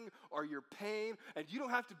suffering or your pain, and you don't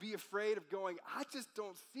have to be afraid of going, I just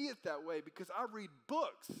don't see it that way because I read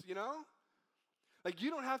books, you know? Like,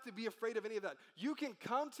 you don't have to be afraid of any of that. You can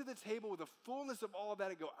come to the table with the fullness of all of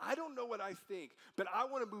that and go, I don't know what I think, but I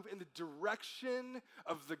want to move in the direction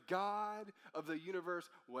of the God of the universe,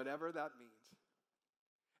 whatever that means.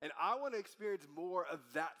 And I want to experience more of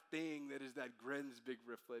that thing that is that grins big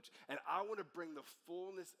rifflage. And I want to bring the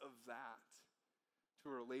fullness of that to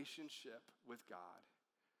a relationship with God,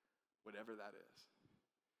 whatever that is.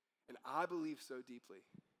 And I believe so deeply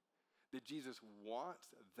that Jesus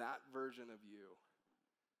wants that version of you,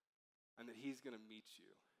 and that he's going to meet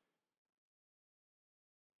you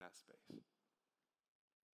in that space.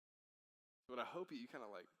 What I hope you kind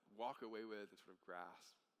of like walk away with and sort of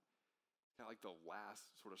grasp, kind of like the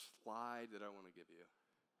last sort of slide that I want to give you,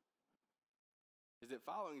 is that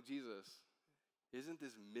following Jesus isn't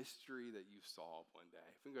this mystery that you solve one day.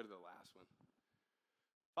 If we can go to the last one.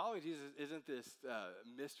 Following Jesus isn't this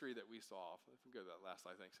mystery that we solve. If we can go to that last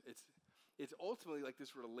slide, thanks. It's ultimately like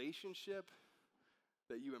this relationship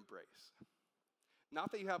that you embrace.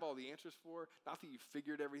 Not that you have all the answers for, not that you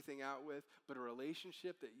figured everything out with, but a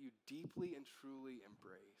relationship that you deeply and truly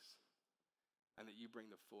embrace, and that you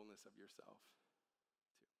bring the fullness of yourself to.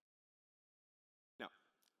 Now,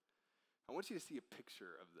 I want you to see a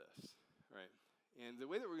picture of this, right? And the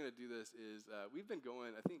way that we're going to do this is we've been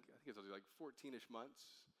going, I think it's like 14-ish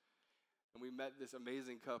months, and we met this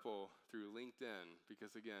amazing couple through LinkedIn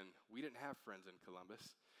because, again, we didn't have friends in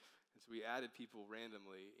Columbus. And so we added people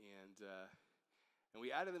randomly, and we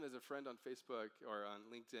added them as a friend on Facebook or on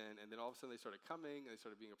LinkedIn, and then all of a sudden they started coming, and they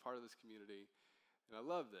started being a part of this community. And I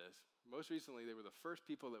love this. Most recently, they were the first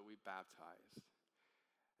people that we baptized.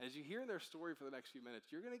 As you hear their story for the next few minutes,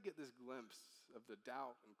 you're going to get this glimpse of the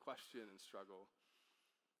doubt and question and struggle.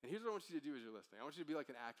 And here's what I want you to do as you're listening. I want you to be like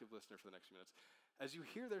an active listener for the next few minutes. As you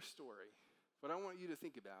hear their story, what I want you to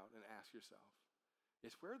think about and ask yourself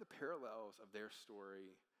is, where are the parallels of their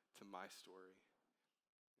story to my story?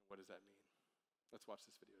 And what does that mean? Let's watch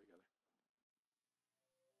this video together.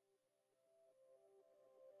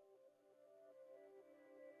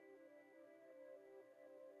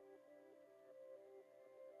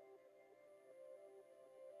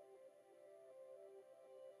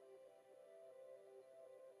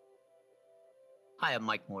 Hi, I'm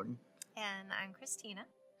Mike Morton, And I'm Christina.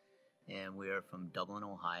 and we are from Dublin,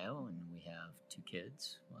 Ohio, and we have 2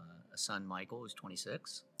 kids. A son, Michael, who's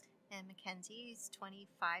 26. And Mackenzie is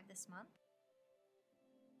 25 this month.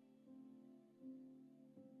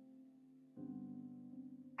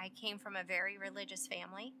 I came from a very religious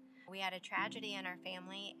family. We had a tragedy in our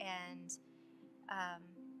family, and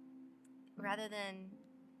rather than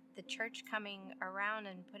the church coming around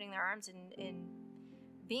and putting their arms in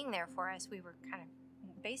being there for us, we were kind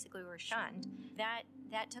of basically we were shunned.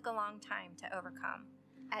 That took a long time to overcome.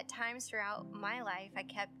 At times throughout my life, I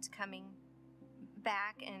kept coming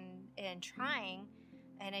back and trying,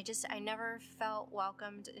 and I never felt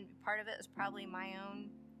welcomed. And part of it was probably my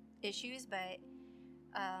own issues, but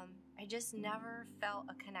I just never felt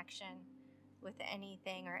a connection with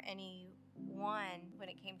anything or anyone when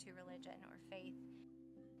it came to religion or faith.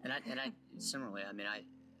 And I similarly, I mean, I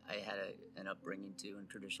had an upbringing too in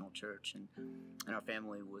traditional church, and our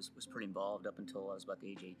family was pretty involved up until I was about the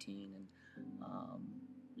age of 18, and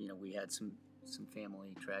we had some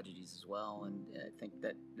family tragedies as well, and I think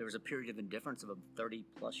that there was a period of indifference of 30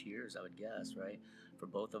 plus years, I would guess, right, for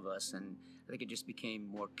both of us, and I think it just became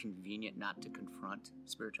more convenient not to confront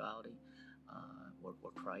spirituality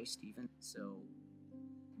or Christ even, so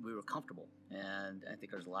we were comfortable, and I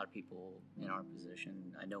think there's a lot of people in our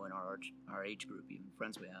position, I know in our age group, even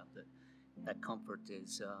friends we have, that comfort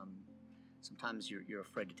is, sometimes you're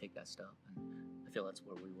afraid to take that step, and I feel that's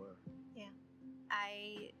where we were. Yeah.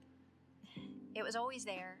 It was always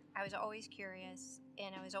there. I was always curious,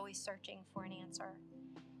 and I was always searching for an answer.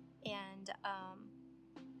 And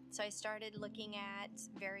so I started looking at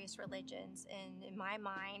various religions, and in my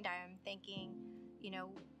mind, I'm thinking,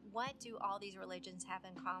 what do all these religions have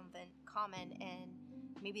in common? And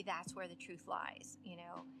maybe that's where the truth lies,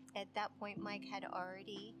 At that point, Mike had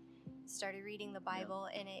already started reading the Bible,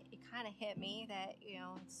 and it kind of hit me that,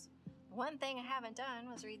 it's one thing I haven't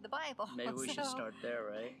done was read the Bible. Maybe we should start there,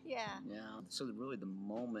 right? Yeah. Yeah. So really the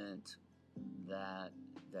moment that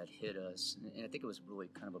hit us, and I think it was really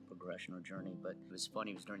kind of a progression or journey, but it was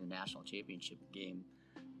funny, it was during the national championship game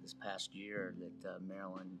this past year that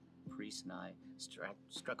Marilyn Priest and I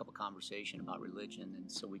struck up a conversation about religion,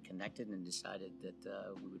 and so we connected and decided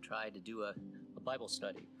that we would try to do a Bible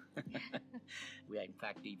study. We had, in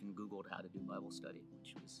fact, even Googled how to do Bible study,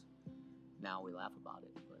 which was, now we laugh about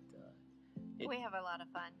it, but we have a lot of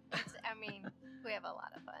fun. We have a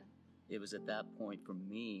lot of fun. It was at that point for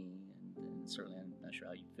me, and certainly I'm not sure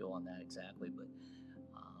how you feel on that exactly, but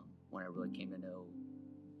when I really came to know,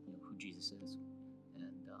 who Jesus is,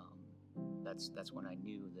 and that's when I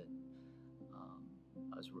knew that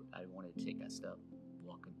I wanted to take that step,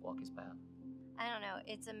 walk His path. I don't know.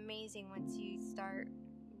 It's amazing once you start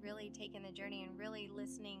really taking the journey and really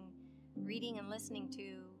reading and listening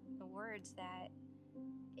to the words that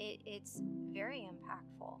it's very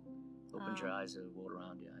impactful. Opens your eyes to the world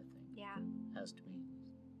around you, I think. Yeah. Has to me.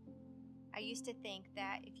 I used to think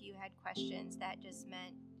that if you had questions, that just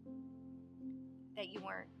meant that you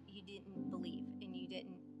didn't believe, and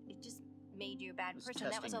it just made you a bad person.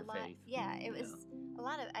 That was a lot. Faith. Yeah, it was a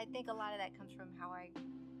lot of, I think a lot of that comes from how I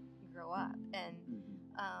grew up, and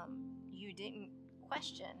you didn't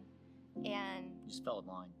question, and You just fell in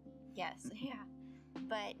line. yes, yeah.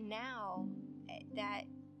 But now that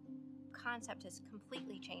concept has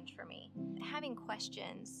completely changed for me. Having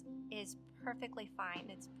questions is perfectly fine.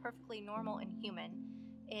 It's perfectly normal and human.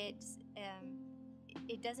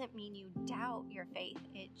 It doesn't mean you doubt your faith.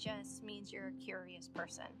 It just means you're a curious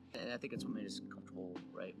person. And I think it's what made us comfortable,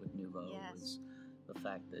 right, with Nuvo, Yes. was the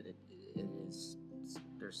fact that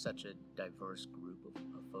there's such a diverse group of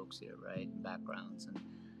folks here, right, and backgrounds, and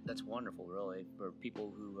that's wonderful, really, for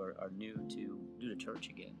people who are new to church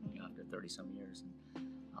again, after 30-some years,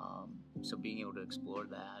 and so being able to explore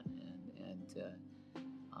that and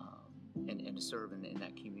to serve in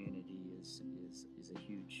that community is a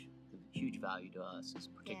huge value to us,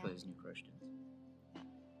 particularly as new Christians.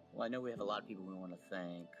 Well, I know we have a lot of people we want to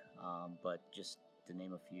thank, but just to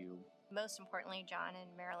name a few. Most importantly, John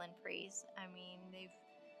and Marilyn Priest. They've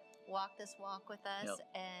walked this walk with us,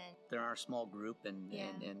 and they're our small group and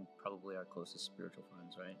Yeah. and probably our closest spiritual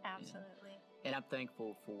friends, right? absolutely. And I'm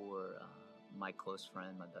thankful for my close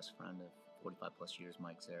friend, my best friend of 45 plus years,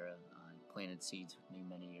 Mike Zara. He planted seeds with me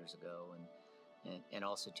many years ago, and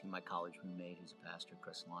also to my college roommate, who's a pastor,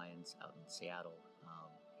 Chris Lyons, out in Seattle.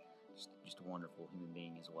 Just a wonderful human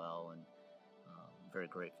being as well, and very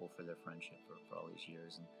grateful for their friendship for all these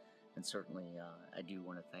years. And certainly, I do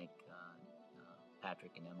want to thank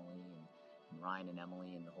Patrick and Emily, and Ryan and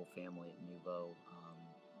Emily, and the whole family at Nuvo.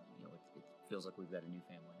 It feels like we've got a new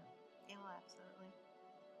family now. Yeah, well, absolutely.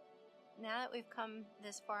 now that we've come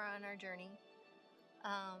this far on our journey,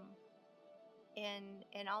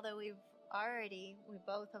 and although we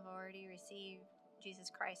both have already received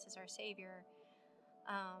Jesus Christ as our Savior,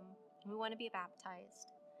 we want to be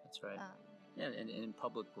baptized. That's right. Yeah, and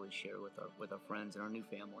publicly share with our friends and our new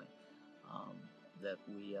family that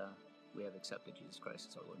we have accepted Jesus Christ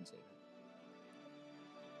as our Lord and Savior.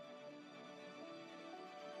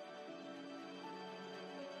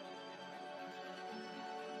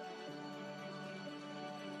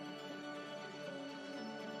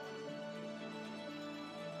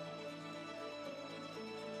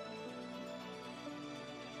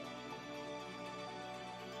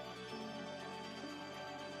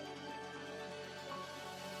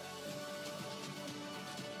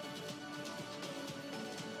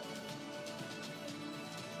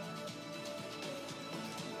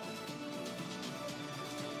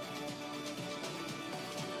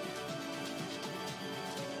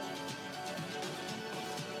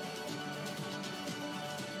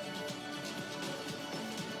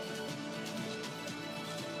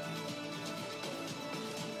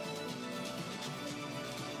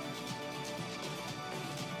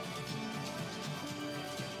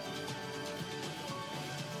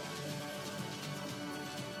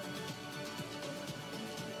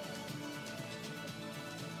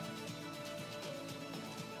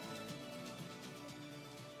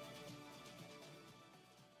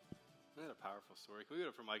 Isn't that a powerful story? Can we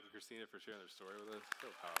go for Mike and Christina for sharing their story with us?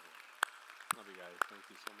 So powerful. Love you guys. Thank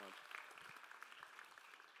you so much.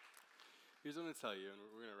 Here's what I'm going to tell you, and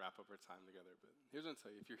we're going to wrap up our time together, but here's what I'm going to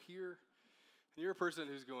tell you. If you're here, and you're a person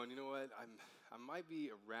who's going, you know what, I might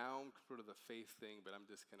be around sort of the faith thing, but I'm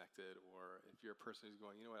disconnected, or if you're a person who's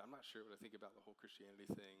going, you know what, I'm not sure what I think about the whole Christianity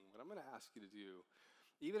thing, what I'm going to ask you to do,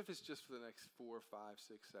 even if it's just for the next 4, 5,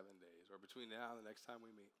 6, 7 days, or between now and the next time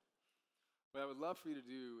we meet, what I would love for you to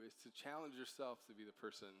do is to challenge yourself to be the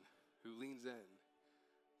person who leans in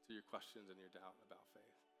to your questions and your doubt about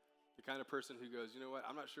faith. The kind of person who goes, you know what,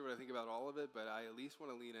 I'm not sure what I think about all of it, but I at least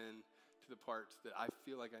want to lean in to the parts that I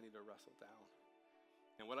feel like I need to wrestle down.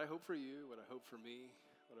 And what I hope for you, what I hope for me,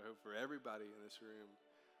 what I hope for everybody in this room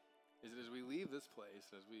is that as we leave this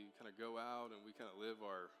place, as we kind of go out and we kind of live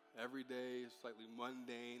our everyday, slightly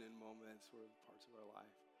mundane in moments or parts of our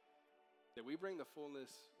life, that we bring the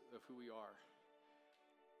fullness of who we are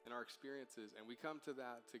and our experiences, and we come to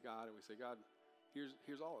that, to God, and we say, God,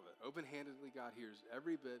 here's all of it. Open-handedly, God, here's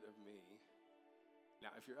every bit of me.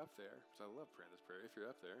 Now, if you're up there, because I love praying this prayer, if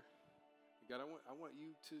you're up there, God, I want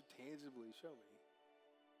you to tangibly show me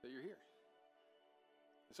that you're here.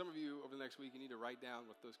 And some of you, over the next week, you need to write down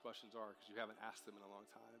what those questions are because you haven't asked them in a long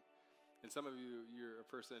time. And some of you, you're a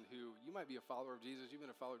person who, you might be a follower of Jesus, you've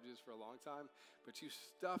been a follower of Jesus for a long time, but you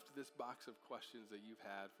stuffed this box of questions that you've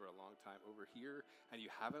had for a long time over here, and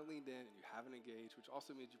you haven't leaned in and you haven't engaged, which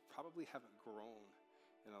also means you probably haven't grown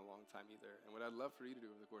in a long time either. And what I'd love for you to do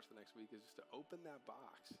over the course of the next week is just to open that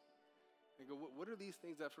box and go, what are these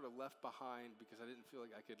things I've sort of left behind because I didn't feel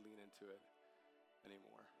like I could lean into it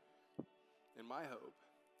anymore? And my hope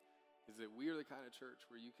is that we are the kind of church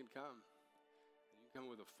where you can come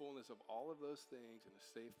with the fullness of all of those things in a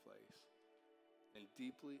safe place and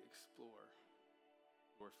deeply explore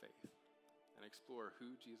your faith and explore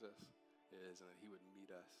who Jesus is and that he would meet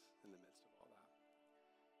us in the midst of all that.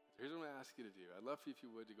 So here's what I'm going to ask you to do. I'd love for you, if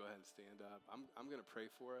you would, to go ahead and stand up. I'm going to pray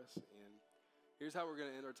for us, and here's how we're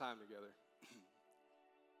going to end our time together.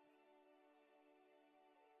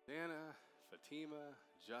 Dana, Fatima,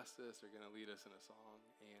 Justice are going to lead us in a song,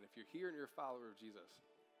 and if you're here and you're a follower of Jesus,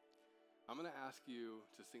 I'm going to ask you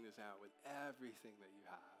to sing this out with everything that you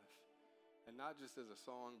have, and not just as a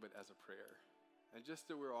song, but as a prayer. And just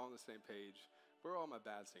so we're all on the same page, where are all my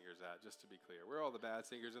bad singers at, just to be clear? Where are all the bad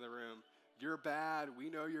singers in the room? You're bad. We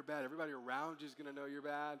know you're bad. Everybody around you is going to know you're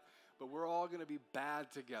bad, but we're all going to be bad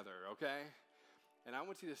together, okay? And I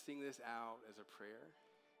want you to sing this out as a prayer.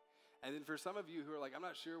 And then for some of you who are like, I'm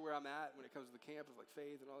not sure where I'm at when it comes to the camp of like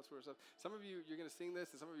faith and all that sort of stuff, some of you, you're going to sing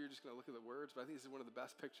this, and some of you are just going to look at the words, but I think this is one of the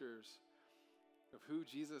best pictures of who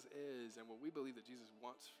Jesus is and what we believe that Jesus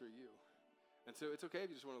wants for you. And so it's okay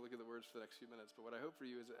if you just want to look at the words for the next few minutes, but what I hope for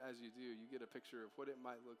you is that as you do, you get a picture of what it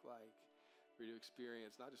might look like for you to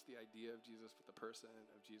experience not just the idea of Jesus, but the person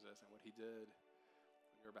of Jesus and what he did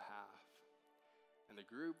on your behalf. And the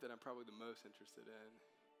group that I'm probably the most interested in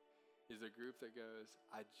is the group that goes,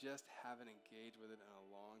 I just haven't engaged with it in a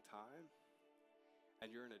long time,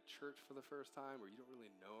 and you're in a church for the first time where you don't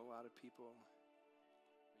really know a lot of people.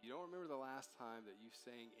 You don't remember the last time that you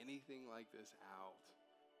sang anything like this out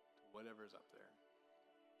to whatever's up there.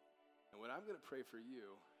 And what I'm going to pray for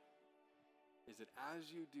you is that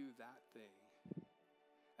as you do that thing,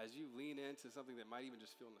 as you lean into something that might even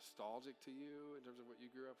just feel nostalgic to you in terms of what you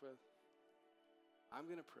grew up with, I'm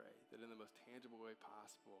going to pray that in the most tangible way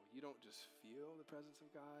possible, you don't just feel the presence of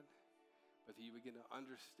God, but that you begin to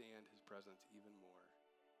understand his presence even more.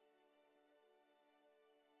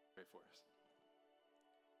 Pray for us.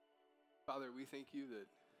 Father, we thank you that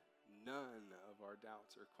none of our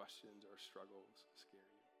doubts or questions or struggles scare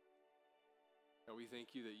you. God, we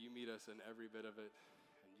thank you that you meet us in every bit of it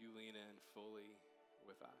and you lean in fully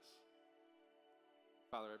with us.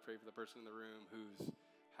 Father, I pray for the person in the room who's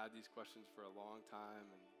had these questions for a long time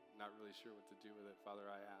and not really sure what to do with it. Father,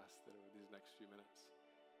 I ask that over these next few minutes,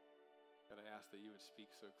 God, I ask that you would speak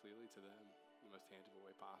so clearly to them in the most tangible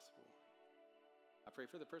way possible. I pray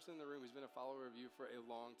for the person in the room who's been a follower of you for a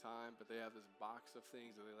long time, but they have this box of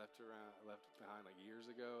things that they left behind like years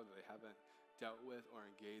ago that they haven't dealt with or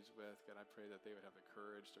engaged with. God, I pray that they would have the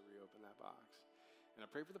courage to reopen that box. And I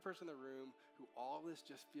pray for the person in the room who all this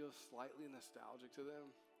just feels slightly nostalgic to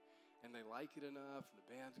them, and they like it enough, and the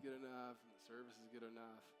band's good enough, and the service is good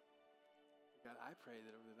enough. God, I pray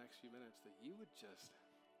that over the next few minutes that you would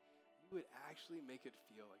actually make it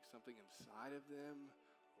feel like something inside of them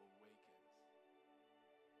awakens.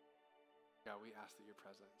 God, we ask that your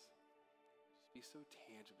presence just be so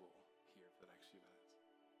tangible here for the next few minutes.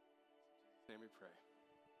 In Jesus' name we pray. Amen.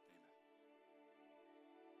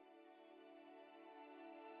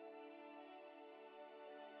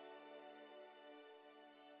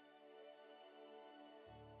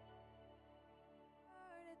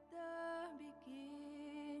 At the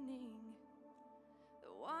beginning, the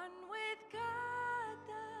one with God,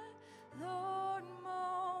 the Lord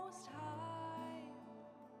Most High.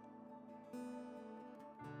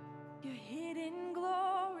 Your hidden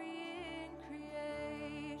glory in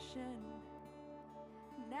creation,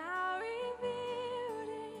 now revealed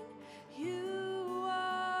in you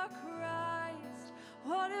are Christ.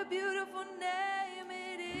 What a beautiful name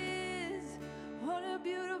it is. What a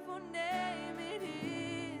beautiful name it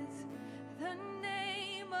is. The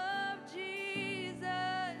name of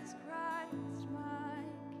Jesus Christ, my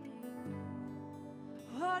King.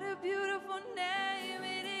 What a beautiful name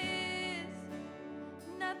it is.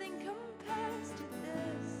 Nothing compares to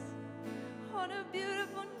this. What a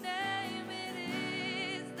beautiful name it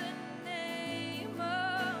is. The name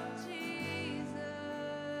of Jesus.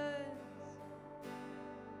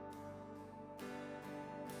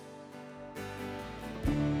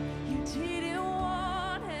 You didn't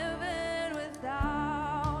want heaven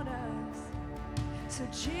without us. So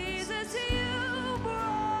Jesus, you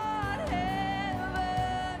brought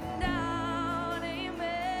heaven down.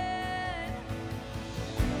 Amen.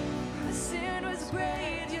 Our sin was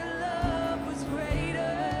great, your love was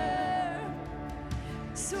greater.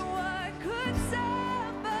 So what could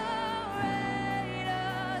separate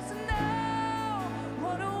us now?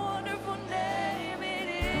 What a wonderful name it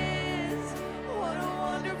is. What a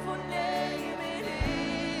wonderful name it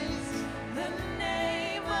is. The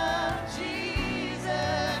name of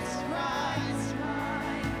Jesus Christ,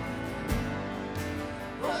 my.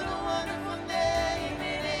 What a wonderful name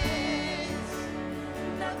it is.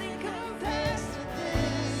 Nothing compares to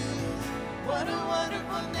this. What a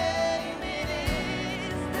wonderful name it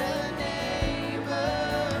is. The name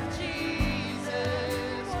of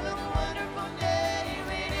Jesus. What a wonderful name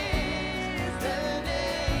it is. The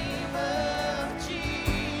name of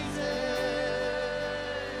Jesus.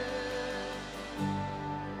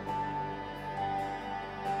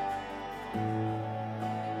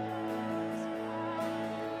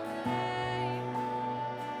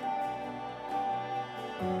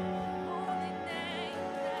 Only name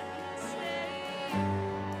that can save.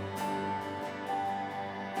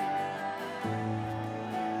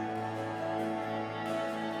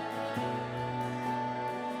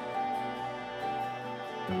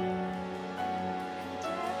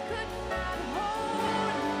 Death could not hold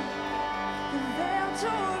you. The veil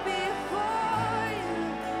tore before you.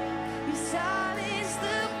 You silenced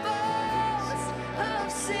the boast of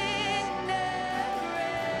sin and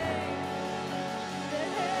grave. The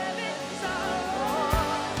heavens are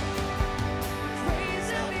roaring, praise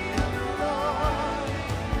of your glory.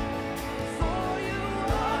 For you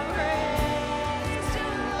are raised to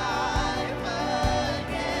life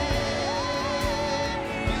again.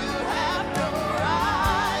 You have no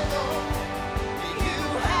rival. You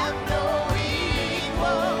have no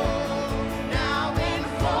equal.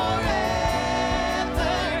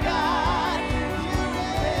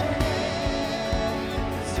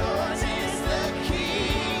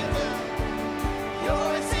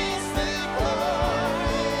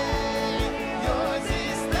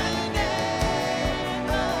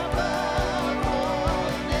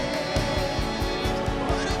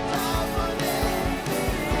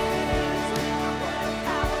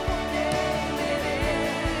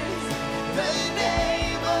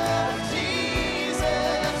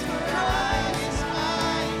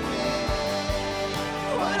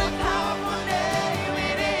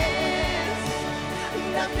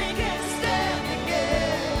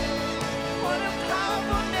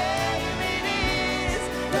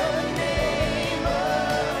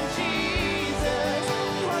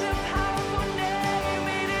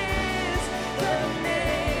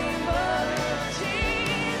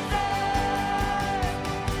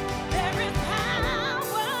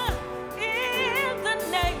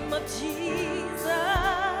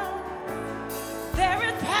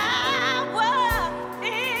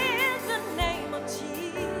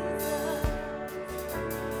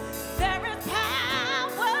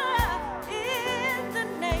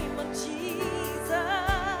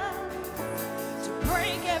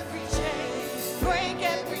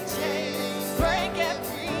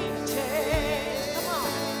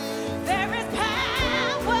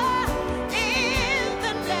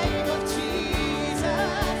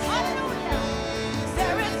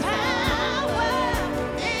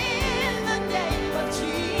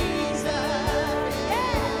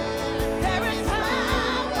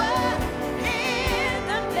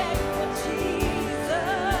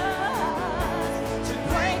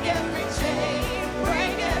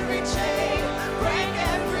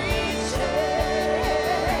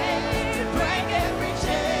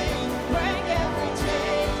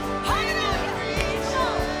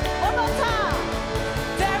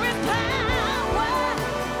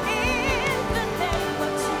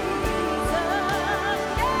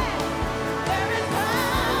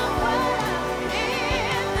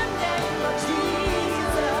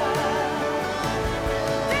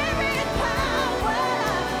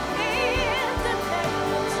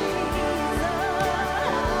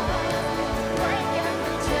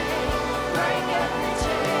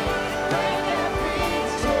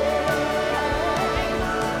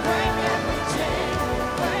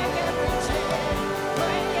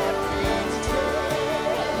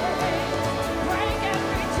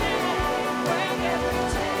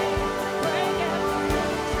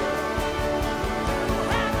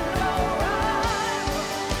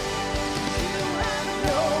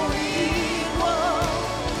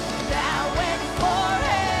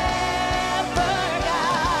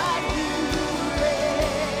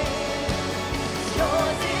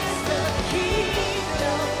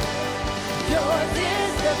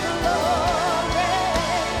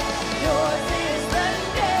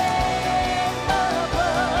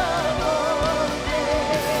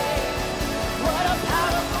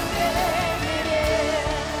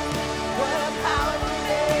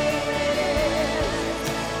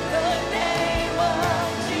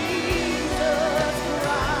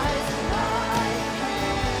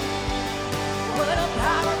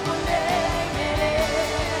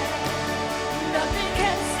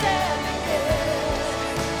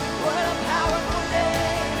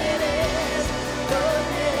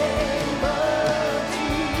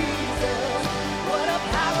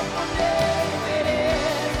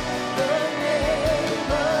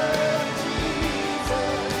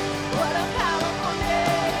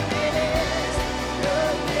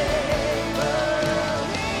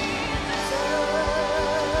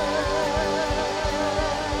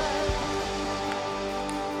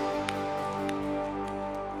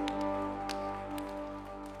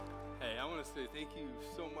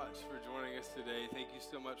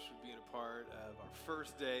 much for being a part of our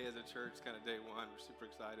first day as a church, kind of day one. We're super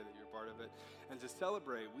excited that you're a part of it. And to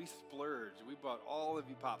celebrate, we splurged. We bought all of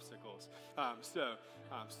you popsicles. So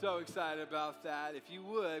I'm so excited about that. If you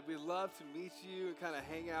would, we'd love to meet you and kind of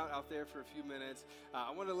hang out there for a few minutes.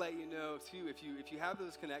 I want to let you know, too, if you have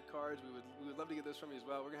those Connect cards, we would love to get those from you as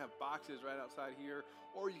well. We're going to have boxes right outside here,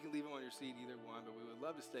 or you can leave them on your seat, either one, but we would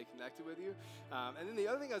love to stay connected with you. And then the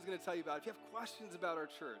other thing I was going to tell you about, if you have questions about our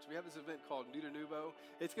church, we have this event called New to Nouveau.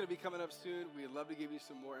 It's going to be coming up soon. We'd love to give you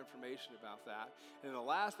some more information about that. And the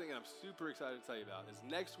last thing, and I'm super excited to tell you about, is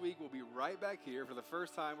next week we'll be right back here for the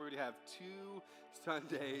first time. We're going to have 2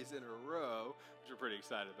 Sundays in a row, which we're pretty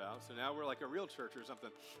excited about. So now we're like a real church or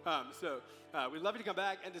something. We'd love you to come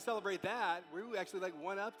back. And to celebrate that, we actually like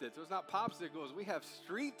one-upped it. So it's not popsicles. We have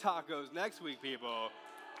street tacos next week, people.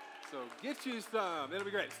 So get you some. It'll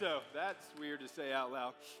be great. So that's weird to say out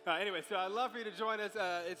loud. Anyway, so I'd love for you to join us.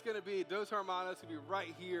 It's going to be Dos Hermanos. It'll be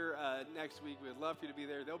right here next week. We'd love for you to be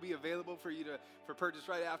there. They'll be available for you for purchase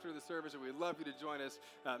right after the service, and we'd love for you to join us.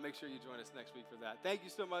 Make sure you join us next week for that. Thank you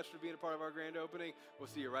so much for being a part of our grand opening. We'll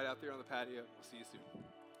see you right out there on the patio. We'll see you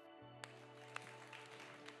soon.